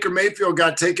before Baker Mayfield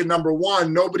got taken number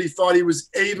 1, nobody thought he was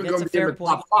even going to be in the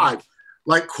top 5.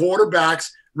 Like quarterbacks,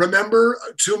 remember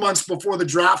 2 months before the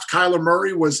draft, Kyler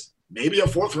Murray was maybe a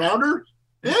 4th rounder?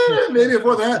 Maybe a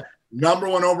 4th rounder. Number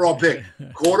 1 overall pick.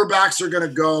 Quarterbacks are going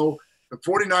to go. The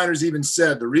 49ers even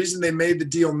said the reason they made the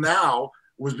deal now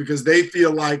was because they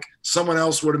feel like someone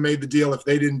else would have made the deal if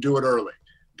they didn't do it early.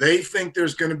 They think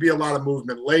there's going to be a lot of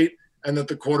movement late and that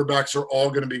the quarterbacks are all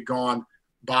going to be gone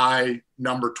by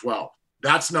number 12.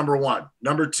 That's number one.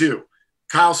 Number two,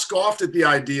 Kyle scoffed at the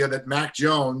idea that Mac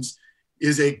Jones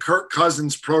is a Kirk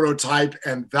Cousins prototype,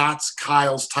 and that's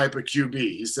Kyle's type of QB.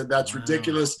 He said, that's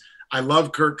ridiculous. I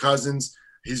love Kirk Cousins.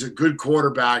 He's a good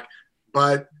quarterback,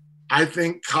 but I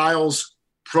think Kyle's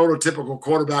prototypical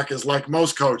quarterback is like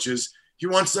most coaches. He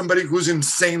wants somebody who's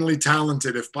insanely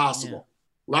talented if possible.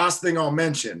 Yeah. Last thing I'll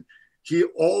mention, he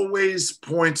always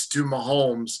points to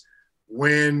Mahomes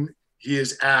when he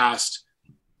is asked,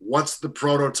 what's the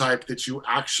prototype that you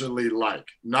actually like?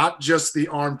 Not just the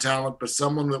arm talent, but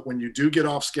someone that when you do get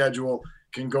off schedule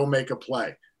can go make a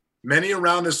play. Many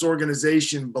around this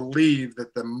organization believe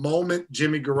that the moment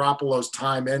Jimmy Garoppolo's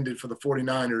time ended for the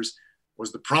 49ers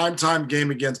was the primetime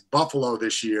game against Buffalo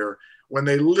this year, when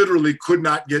they literally could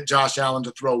not get Josh Allen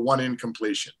to throw one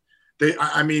incompletion.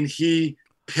 He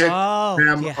picked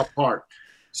them apart.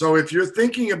 So if you're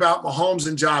thinking about Mahomes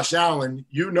and Josh Allen,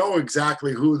 you know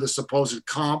exactly who the supposed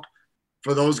comp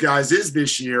for those guys is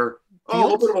this year. A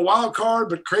little bit of a wild card,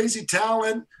 but crazy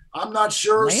talent. I'm not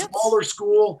sure. Lance? Smaller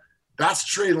school. That's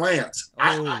Trey Lance.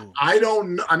 I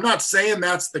don't know. I'm not saying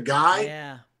that's the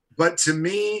guy, but to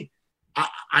me,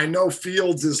 I know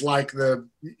Fields is like the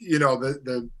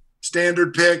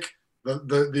standard pick,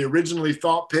 the originally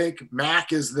thought pick.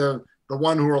 Mac is the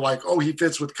one who are like, oh, he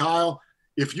fits with Kyle.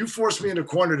 If you force me in a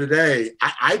corner today,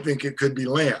 I think it could be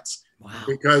Lance. Wow.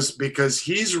 because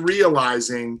he's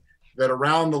realizing that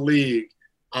around the league,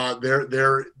 there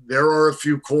are a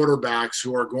few quarterbacks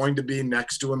who are going to be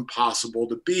next to impossible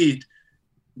to beat.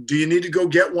 Do you need to go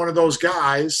get one of those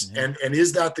guys? And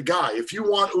is that the guy? If you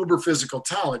want uber physical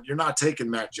talent, you're not taking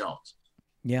Mac Jones.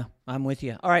 Yeah, I'm with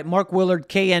you. All right, Mark Willard,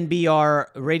 KNBR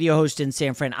radio host in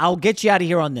San Fran. I'll get you out of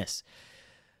here on this.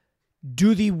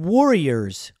 Do the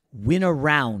Warriors win a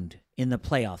round in the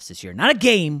playoffs this year? Not a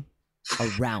game, a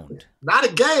round. Not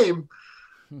a game.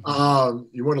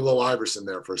 You went a little Iverson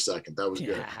there for a second. That was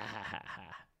good.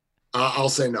 I'll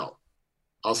say no.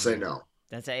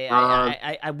 That's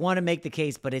I want to make the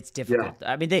case, but it's difficult.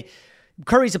 Yeah. I mean,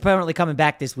 Curry's apparently coming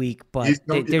back this week, but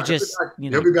they're just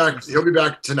he'll be back. He'll be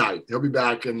back tonight. He'll be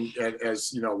back, and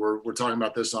as you know, we're talking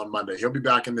about this on Monday. He'll be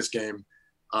back in this game,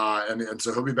 and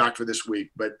so he'll be back for this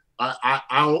week. But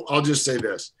I'll just say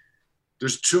this: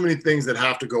 there's too many things that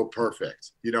have to go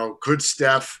perfect. Could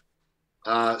Steph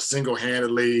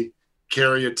single-handedly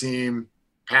carry a team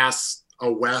past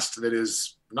a West that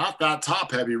is not that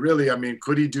top heavy, really? I mean,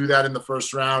 could he do that in the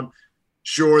first round?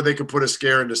 Sure, they could put a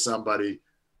scare into somebody,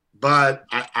 but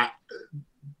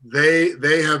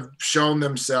they have shown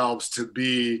themselves to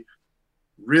be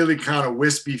really kind of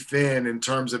wispy thin in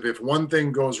terms of if one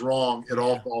thing goes wrong, it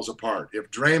all falls apart. If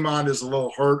Draymond is a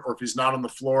little hurt or if he's not on the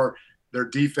floor, their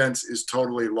defense is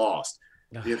totally lost.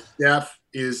 If Steph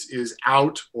is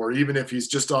out, or even if he's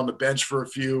just on the bench for a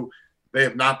few, they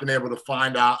have not been able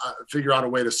to figure out a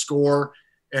way to score.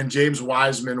 And James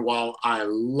Wiseman, while I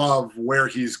love where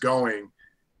he's going,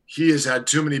 he has had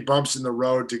too many bumps in the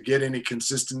road to get any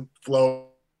consistent flow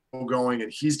going,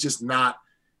 and he's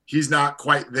not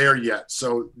quite there yet.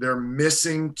 So they're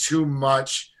missing too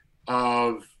much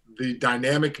of the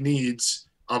dynamic needs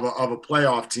of a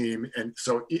playoff team. And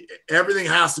so everything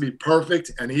has to be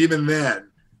perfect. And even then,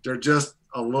 they're just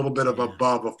a little bit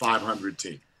above a 500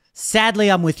 team. Sadly,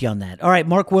 I'm with you on that. All right,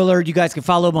 Mark Willard, you guys can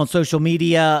follow him on social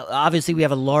media. Obviously, we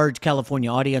have a large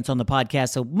California audience on the podcast,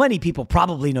 so many people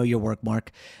probably know your work,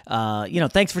 Mark.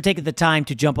 Thanks for taking the time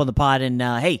to jump on the pod. And,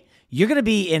 hey, you're going to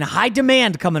be in high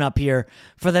demand coming up here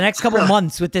for the next couple of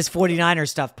months with this 49er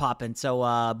stuff popping.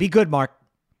 So be good, Mark.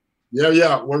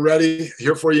 Yeah, we're ready.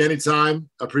 Here for you anytime.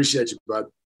 Appreciate you, bud.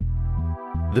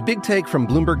 The Big Take from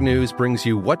Bloomberg News brings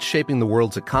you what's shaping the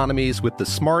world's economies with the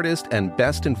smartest and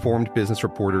best-informed business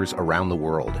reporters around the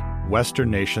world. Western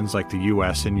nations like the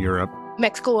U.S. and Europe.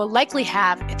 Mexico will likely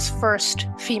have its first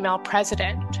female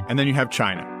president. And then you have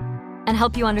China. And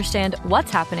help you understand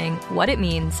what's happening, what it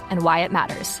means, and why it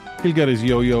matters. He'll get his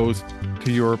yo-yos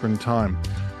to Europe in time.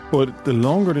 But the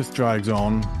longer this drags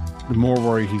on, the more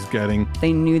worry he's getting.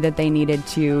 They knew that they needed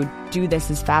to do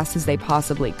this as fast as they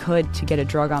possibly could to get a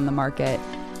drug on the market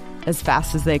as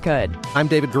fast as they could. I'm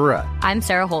David Gura. I'm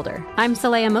Sarah Holder. I'm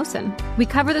Saleha Mohsen. We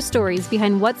cover the stories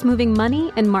behind what's moving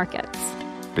money and markets.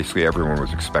 Basically, everyone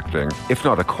was expecting, if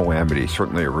not a calamity,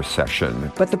 certainly a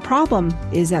recession. But the problem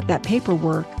is that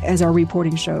paperwork, as our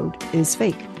reporting showed, is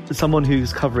fake. As someone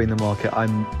who's covering the market,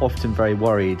 I'm often very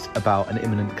worried about an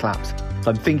imminent collapse.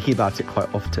 I'm thinking about it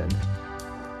quite often.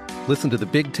 Listen to The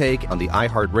Big Take on the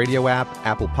iHeartRadio app,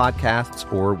 Apple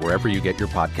Podcasts, or wherever you get your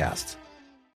podcasts.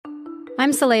 I'm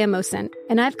Saleha Mohsen,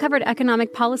 and I've covered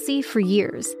economic policy for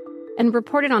years and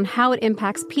reported on how it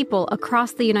impacts people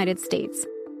across the United States.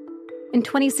 In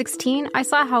 2016, I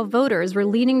saw how voters were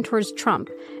leaning towards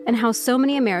Trump and how so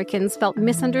many Americans felt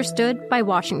misunderstood by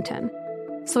Washington.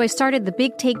 So I started The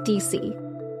Big Take DC.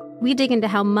 We dig into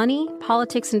how money,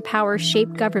 politics, and power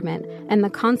shape government and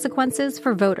the consequences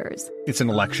for voters. It's an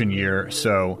election year,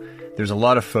 so there's a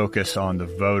lot of focus on the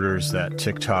voters that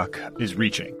TikTok is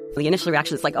reaching. The initial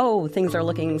reaction is like, oh, things are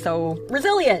looking so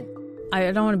resilient.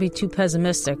 I don't want to be too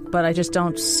pessimistic, but I just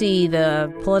don't see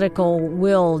the political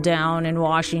will down in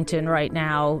Washington right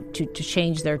now to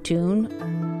change their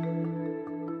tune.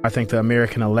 I think the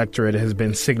American electorate has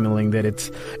been signaling that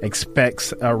it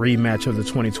expects a rematch of the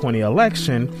 2020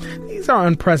 election. These are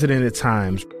unprecedented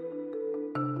times.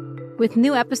 With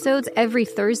new episodes every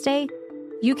Thursday,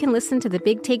 you can listen to The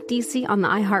Big Take DC on the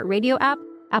iHeartRadio app,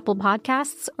 Apple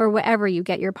Podcasts, or wherever you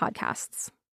get your podcasts.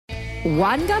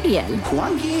 Juan Gabriel,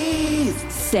 Juanquis,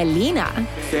 Selena,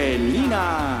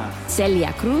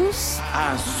 Celia Cruz,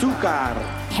 Azúcar,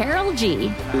 Karol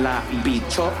G, La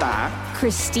Bichota,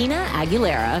 Christina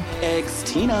Aguilera,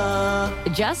 Ex-Tina,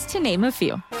 just to name a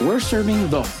few. We're serving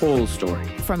the whole story.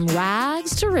 From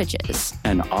rags to riches.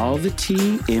 And all the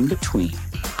tea in between.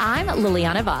 I'm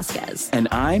Liliana Vasquez. And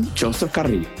I'm Joseph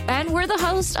Carrillo. And we're the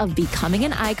host of Becoming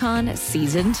an Icon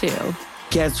Season 2.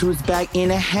 Guess who's back in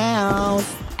the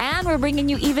house? And we're bringing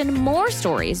you even more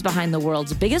stories behind the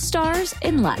world's biggest stars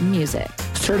in Latin music.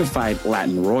 Certified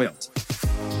Latin royalty.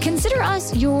 Consider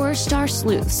us your star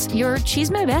sleuths, your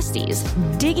chisme besties,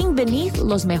 digging beneath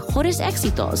los mejores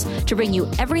éxitos to bring you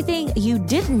everything you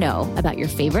didn't know about your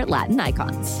favorite Latin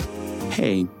icons.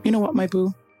 Hey, you know what, my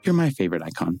boo? You're my favorite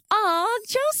icon. Aw,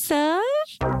 Joseph.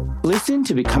 Listen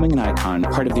to Becoming an Icon,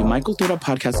 part of the Michael Dura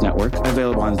Podcast Network,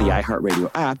 available on the iHeartRadio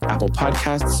app, Apple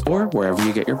Podcasts, or wherever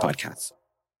you get your podcasts.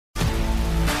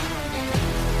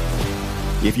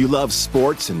 If you love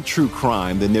sports and true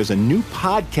crime, then there's a new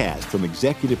podcast from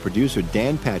executive producer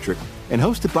Dan Patrick and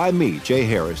hosted by me, Jay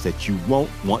Harris, that you won't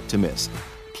want to miss.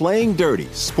 Playing Dirty: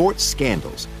 Sports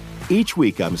Scandals. Each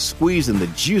week, I'm squeezing the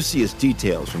juiciest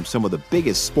details from some of the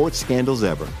biggest sports scandals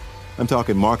ever. I'm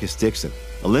talking Marcus Dixon,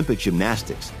 Olympic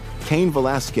gymnastics, Cain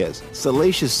Velasquez,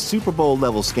 salacious Super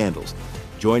Bowl-level scandals.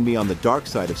 Join me on the dark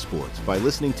side of sports by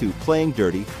listening to Playing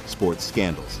Dirty: Sports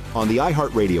Scandals on the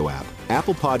iHeartRadio app,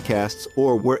 Apple Podcasts,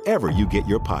 or wherever you get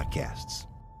your podcasts.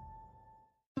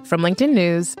 From LinkedIn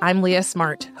News, I'm Leah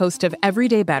Smart, host of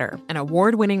Everyday Better, an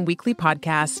award-winning weekly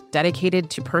podcast dedicated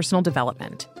to personal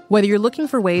development. Whether you're looking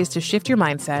for ways to shift your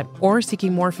mindset or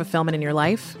seeking more fulfillment in your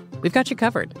life, we've got you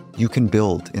covered. You can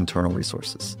build internal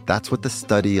resources. That's what the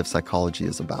study of psychology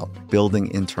is about,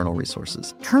 building internal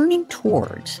resources. Turning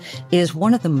towards is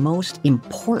one of the most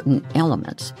important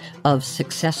elements of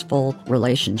successful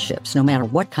relationships, no matter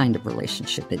what kind of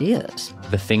relationship it is.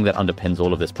 The thing that underpins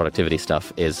all of this productivity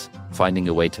stuff is finding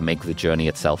a way to make the journey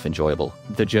itself enjoyable.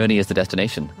 The journey is the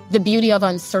destination. The beauty of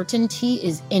uncertainty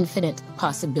is infinite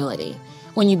possibility.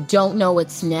 When you don't know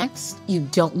what's next, you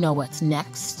don't know what's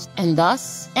next. And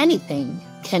thus, anything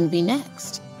can be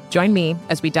next. Join me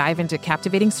as we dive into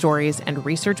captivating stories and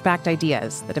research-backed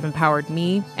ideas that have empowered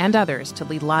me and others to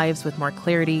lead lives with more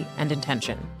clarity and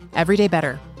intention. Everyday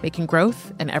Better, making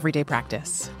growth an everyday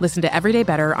practice. Listen to Everyday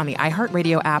Better on the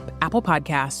iHeartRadio app, Apple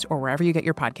Podcasts, or wherever you get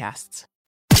your podcasts.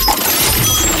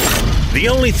 The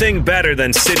only thing better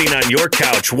than sitting on your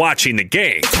couch watching the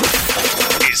game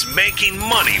is making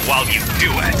money while you do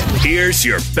it. Here's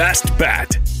your best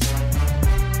bet.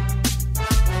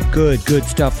 Good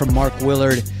stuff from Mark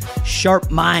Willard.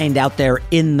 Sharp mind out there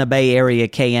in the Bay Area,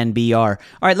 KNBR. All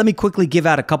right, let me quickly give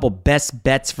out a couple best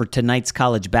bets for tonight's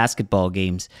college basketball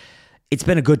games. It's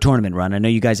been a good tournament run. I know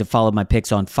you guys have followed my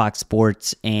picks on Fox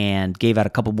Sports and gave out a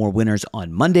couple more winners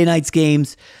on Monday night's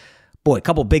games. Boy, a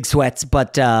couple big sweats,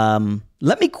 but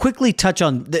let me quickly touch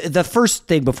on the first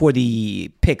thing before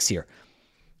the picks here.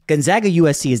 Gonzaga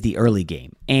USC is the early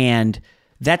game, and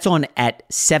that's on at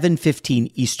 7:15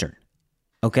 Eastern.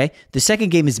 Okay? The second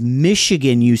game is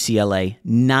Michigan UCLA,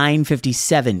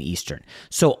 9:57 Eastern.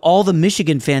 So all the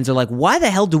Michigan fans are like, why the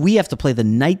hell do we have to play the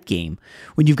night game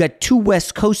when you've got two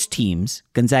West Coast teams,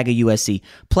 Gonzaga USC,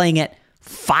 playing at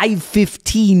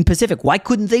 5:15 Pacific? Why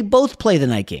couldn't they both play the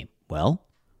night game? Well,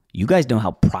 you guys know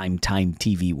how primetime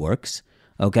TV works,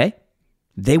 okay?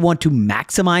 They want to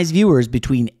maximize viewers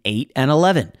between 8 and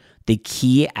 11, the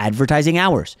key advertising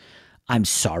hours. I'm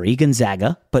sorry,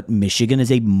 Gonzaga, but Michigan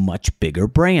is a much bigger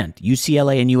brand.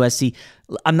 UCLA and USC,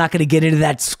 I'm not going to get into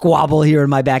that squabble here in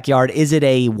my backyard. Is it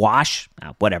a wash?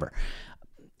 Whatever.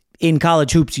 in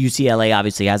college hoops, UCLA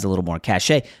obviously has a little more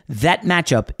cachet. That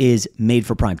matchup is made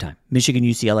for primetime. Michigan,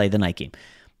 UCLA, the night game.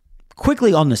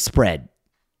 Quickly on the spread,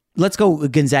 let's go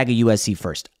Gonzaga, USC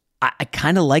first. I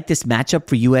kind of like this matchup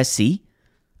for USC.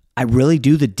 I really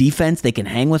do. The defense, they can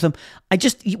hang with them.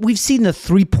 We've seen the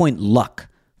 3-point luck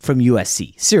from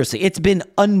USC. Seriously, it's been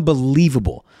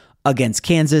unbelievable against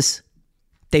Kansas.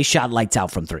 They shot lights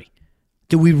out from 3.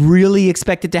 Do we really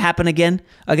expect it to happen again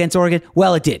against Oregon?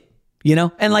 Well, it did,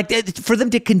 And for them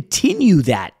to continue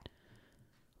that,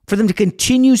 for them to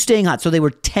continue staying hot. So they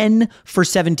were 10 for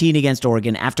 17 against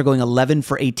Oregon after going 11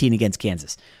 for 18 against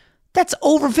Kansas. That's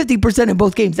over 50% in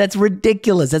both games. That's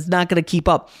ridiculous. That's not going to keep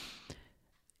up.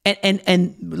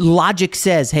 And logic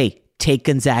says, hey, take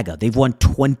Gonzaga. They've won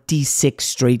 26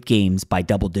 straight games by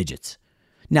double digits.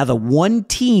 Now, the one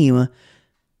team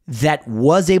that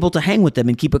was able to hang with them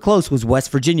and keep it close was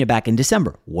West Virginia back in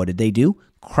December. What did they do?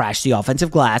 Crash the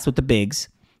offensive glass with the bigs,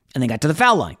 and they got to the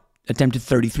foul line, attempted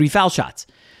 33 foul shots.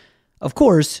 Of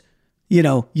course,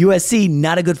 USC,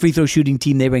 not a good free throw shooting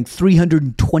team. They ranked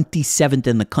 327th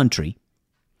in the country,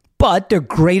 but they're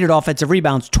great at offensive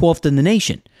rebounds, 12th in the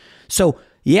nation. So,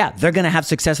 yeah, they're going to have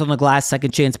success on the glass,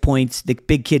 second chance points. The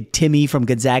big kid Timmy from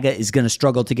Gonzaga is going to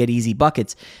struggle to get easy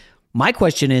buckets. My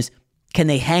question is, can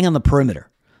they hang on the perimeter?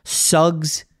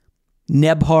 Suggs,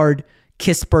 Nebhard,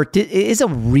 Kispert is a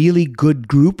really good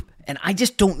group, and I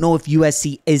just don't know if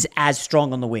USC is as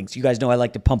strong on the wings. You guys know I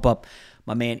like to pump up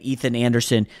my man Ethan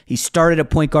Anderson. He started at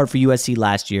point guard for USC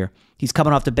last year. He's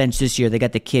coming off the bench this year. They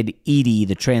got the kid Edey,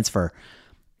 the transfer.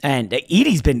 And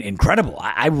Edey's been incredible.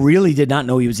 I really did not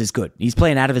know he was this good. He's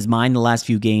playing out of his mind the last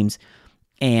few games.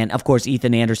 And, of course,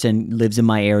 Ethan Anderson lives in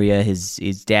my area.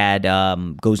 His dad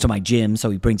goes to my gym, so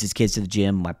he brings his kids to the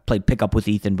gym. I played pickup with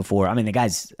Ethan before. I mean, the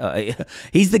guy's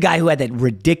he's the guy who had that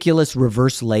ridiculous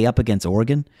reverse layup against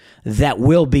Oregon that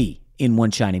will be in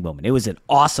one shining moment. It was an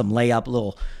awesome layup,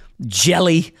 little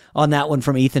jelly on that one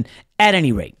from Ethan. At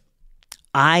any rate,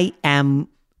 I'm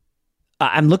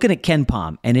looking at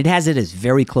KenPom, and it has it as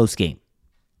very close game.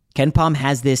 KenPom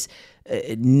has this,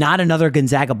 not another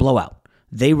Gonzaga blowout.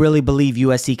 They really believe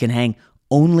USC can hang,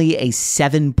 only a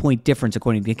 7-point difference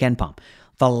according to KenPom.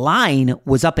 The line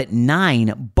was up at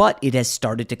 9, but it has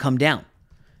started to come down.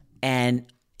 And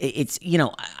it's,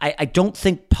 I don't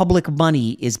think public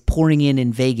money is pouring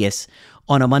in Vegas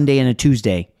on a Monday and a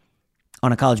Tuesday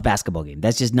on a college basketball game.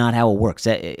 That's just not how it works.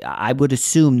 I would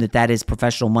assume that is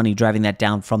professional money driving that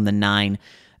down from the 9,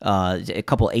 a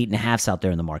couple 8.5s out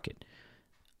there in the market.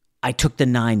 I took the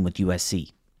 9 with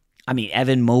USC. I mean,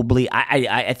 Evan Mobley,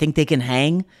 I think they can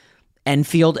hang.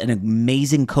 Enfield, an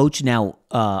amazing coach. Now,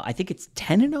 I think it's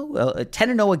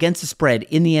 10-0 against the spread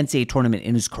in the NCAA tournament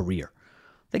in his career.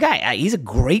 The guy, he's a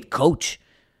great coach.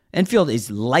 Enfield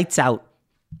is lights out.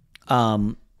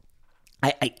 Can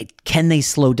they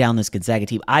slow down this Gonzaga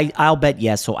team? I'll bet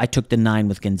yes. So I took the 9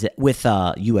 with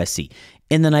USC.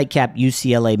 In the nightcap,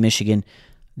 UCLA, Michigan.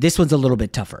 This one's a little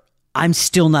bit tougher. I'm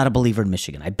still not a believer in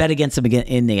Michigan. I bet against them again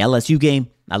in the LSU game.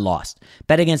 I lost.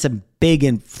 Bet against them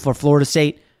big for Florida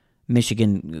State.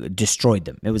 Michigan destroyed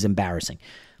them. It was embarrassing.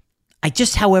 I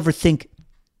just, however, think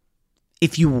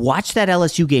if you watch that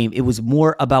LSU game, it was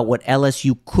more about what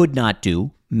LSU could not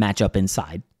do, match up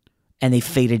inside, and they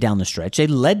faded down the stretch. They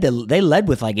led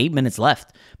with like 8 minutes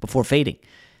left before fading.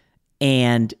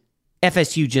 And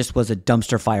FSU just was a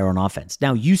dumpster fire on offense.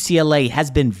 Now, UCLA has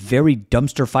been very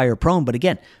dumpster fire prone, but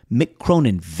again, Mick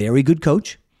Cronin, very good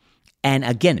coach. And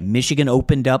again, Michigan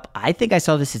opened up, I think I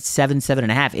saw this at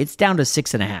 7.5. It's down to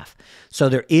 6.5. So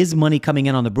there is money coming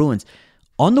in on the Bruins.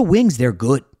 On the wings, they're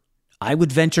good. I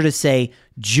would venture to say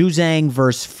Juzang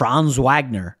versus Franz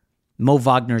Wagner, Mo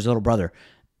Wagner's little brother,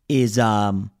 is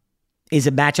a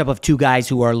matchup of two guys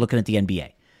who are looking at the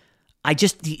NBA.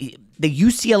 The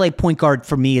UCLA point guard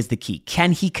for me is the key.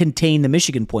 Can he contain the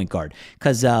Michigan point guard?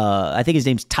 Because I think his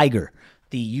name's Tiger,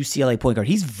 the UCLA point guard.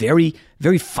 He's very,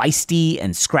 very feisty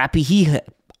and scrappy.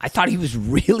 I thought he was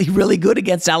really, really good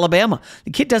against Alabama.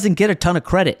 The kid doesn't get a ton of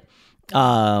credit.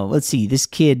 Let's see. This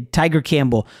kid, Tiger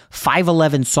Campbell,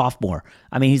 5'11" sophomore.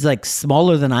 I mean, he's like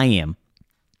smaller than I am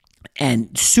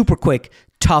and super quick,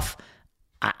 tough.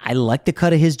 I like the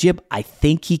cut of his jib. I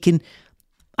think he can,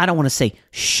 I don't want to say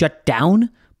shut down,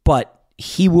 but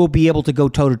he will be able to go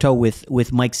toe-to-toe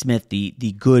with Mike Smith,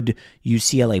 the good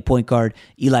UCLA point guard.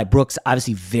 Eli Brooks,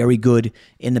 obviously very good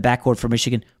in the backcourt for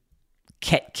Michigan.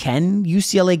 Can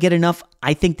UCLA get enough?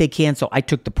 I think they can, so I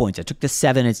took the points. I took the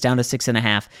 7. It's down to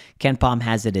 6.5. KenPom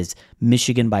has it as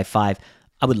Michigan by 5.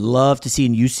 I would love to see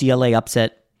an UCLA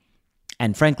upset.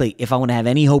 And frankly, if I want to have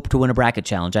any hope to win a bracket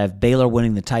challenge, I have Baylor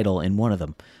winning the title in one of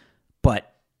them.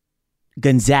 But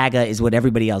Gonzaga is what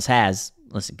everybody else has.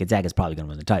 Listen, Gonzaga's probably going to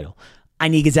win the title. I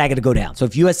need Gonzaga to go down. So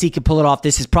if USC can pull it off,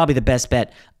 this is probably the best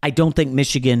bet. I don't think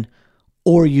Michigan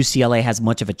or UCLA has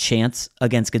much of a chance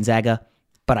against Gonzaga,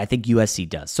 but I think USC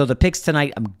does. So the picks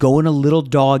tonight, I'm going a little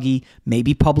doggy,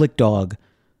 maybe public dog.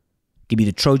 Give me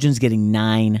the Trojans getting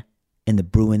 9 and the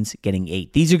Bruins getting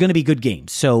 8. These are going to be good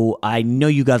games. So I know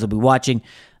you guys will be watching.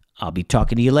 I'll be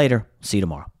talking to you later. See you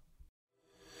tomorrow.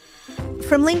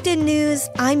 From LinkedIn News,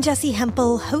 I'm Jessie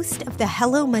Hempel, host of the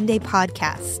Hello Monday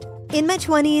podcast. In my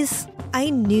 20s, I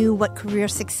knew what career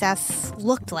success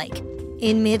looked like.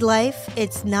 In midlife,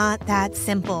 it's not that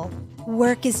simple.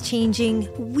 Work is changing,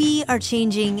 we are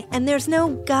changing, and there's no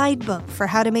guidebook for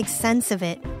how to make sense of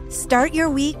it. Start your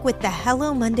week with the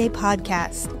Hello Monday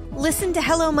podcast. Listen to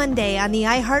Hello Monday on the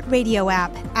iHeartRadio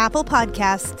app, Apple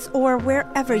Podcasts, or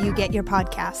wherever you get your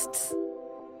podcasts.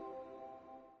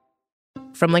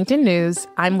 From LinkedIn News,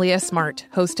 I'm Leah Smart,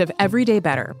 host of Everyday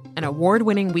Better, an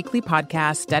award-winning weekly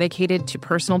podcast dedicated to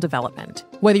personal development.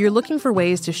 Whether you're looking for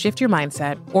ways to shift your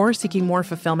mindset or seeking more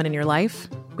fulfillment in your life,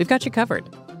 we've got you covered.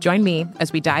 Join me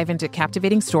as we dive into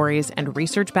captivating stories and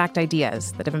research-backed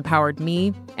ideas that have empowered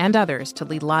me and others to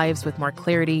lead lives with more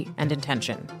clarity and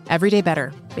intention. Everyday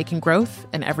Better, making growth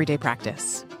an everyday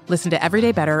practice. Listen to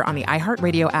Everyday Better on the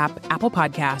iHeartRadio app, Apple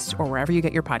Podcasts, or wherever you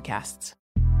get your podcasts.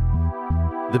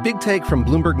 The Big Take from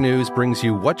Bloomberg News brings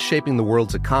you what's shaping the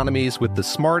world's economies with the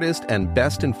smartest and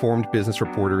best-informed business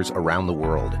reporters around the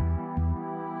world.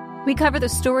 We cover the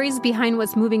stories behind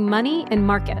what's moving money and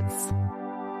markets,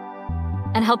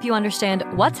 and help you understand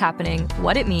what's happening,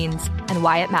 what it means, and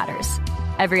why it matters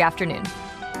every afternoon.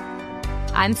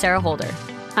 I'm Sarah Holder.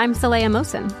 I'm Saleha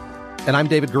Mohsin. And I'm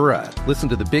David Gura. Listen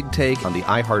to The Big Take on the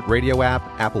iHeartRadio app,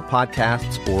 Apple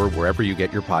Podcasts, or wherever you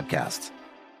get your podcasts.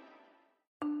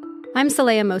 I'm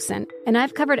Saleha Mohsin, and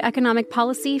I've covered economic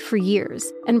policy for years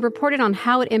and reported on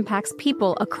how it impacts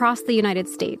people across the United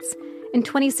States. In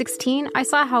 2016, I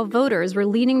saw how voters were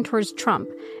leaning towards Trump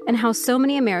and how so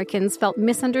many Americans felt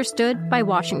misunderstood by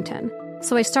Washington.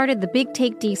 So I started The Big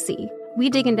Take DC. We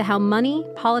dig into how money,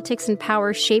 politics, and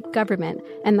power shape government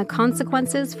and the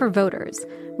consequences for voters.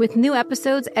 With new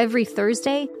episodes every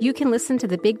Thursday, you can listen to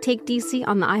The Big Take DC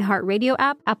on the iHeartRadio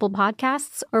app, Apple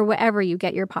Podcasts, or wherever you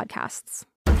get your podcasts.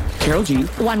 Karol G,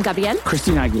 Juan Gabriel,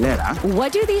 Christina Aguilera.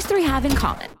 What do these three have in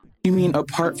common? You mean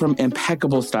apart from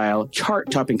impeccable style,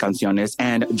 chart-topping canciones,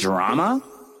 and drama?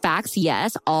 Facts,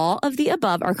 yes, all of the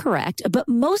above are correct, but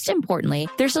most importantly,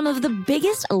 they're some of the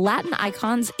biggest Latin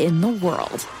icons in the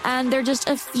world. And they're just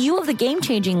a few of the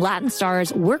game-changing Latin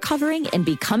stars we're covering in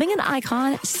Becoming an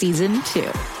Icon Season 2.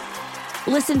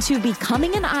 Listen to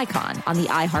Becoming an Icon on the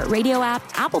iHeartRadio app,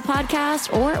 Apple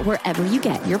Podcasts, or wherever you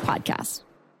get your podcasts.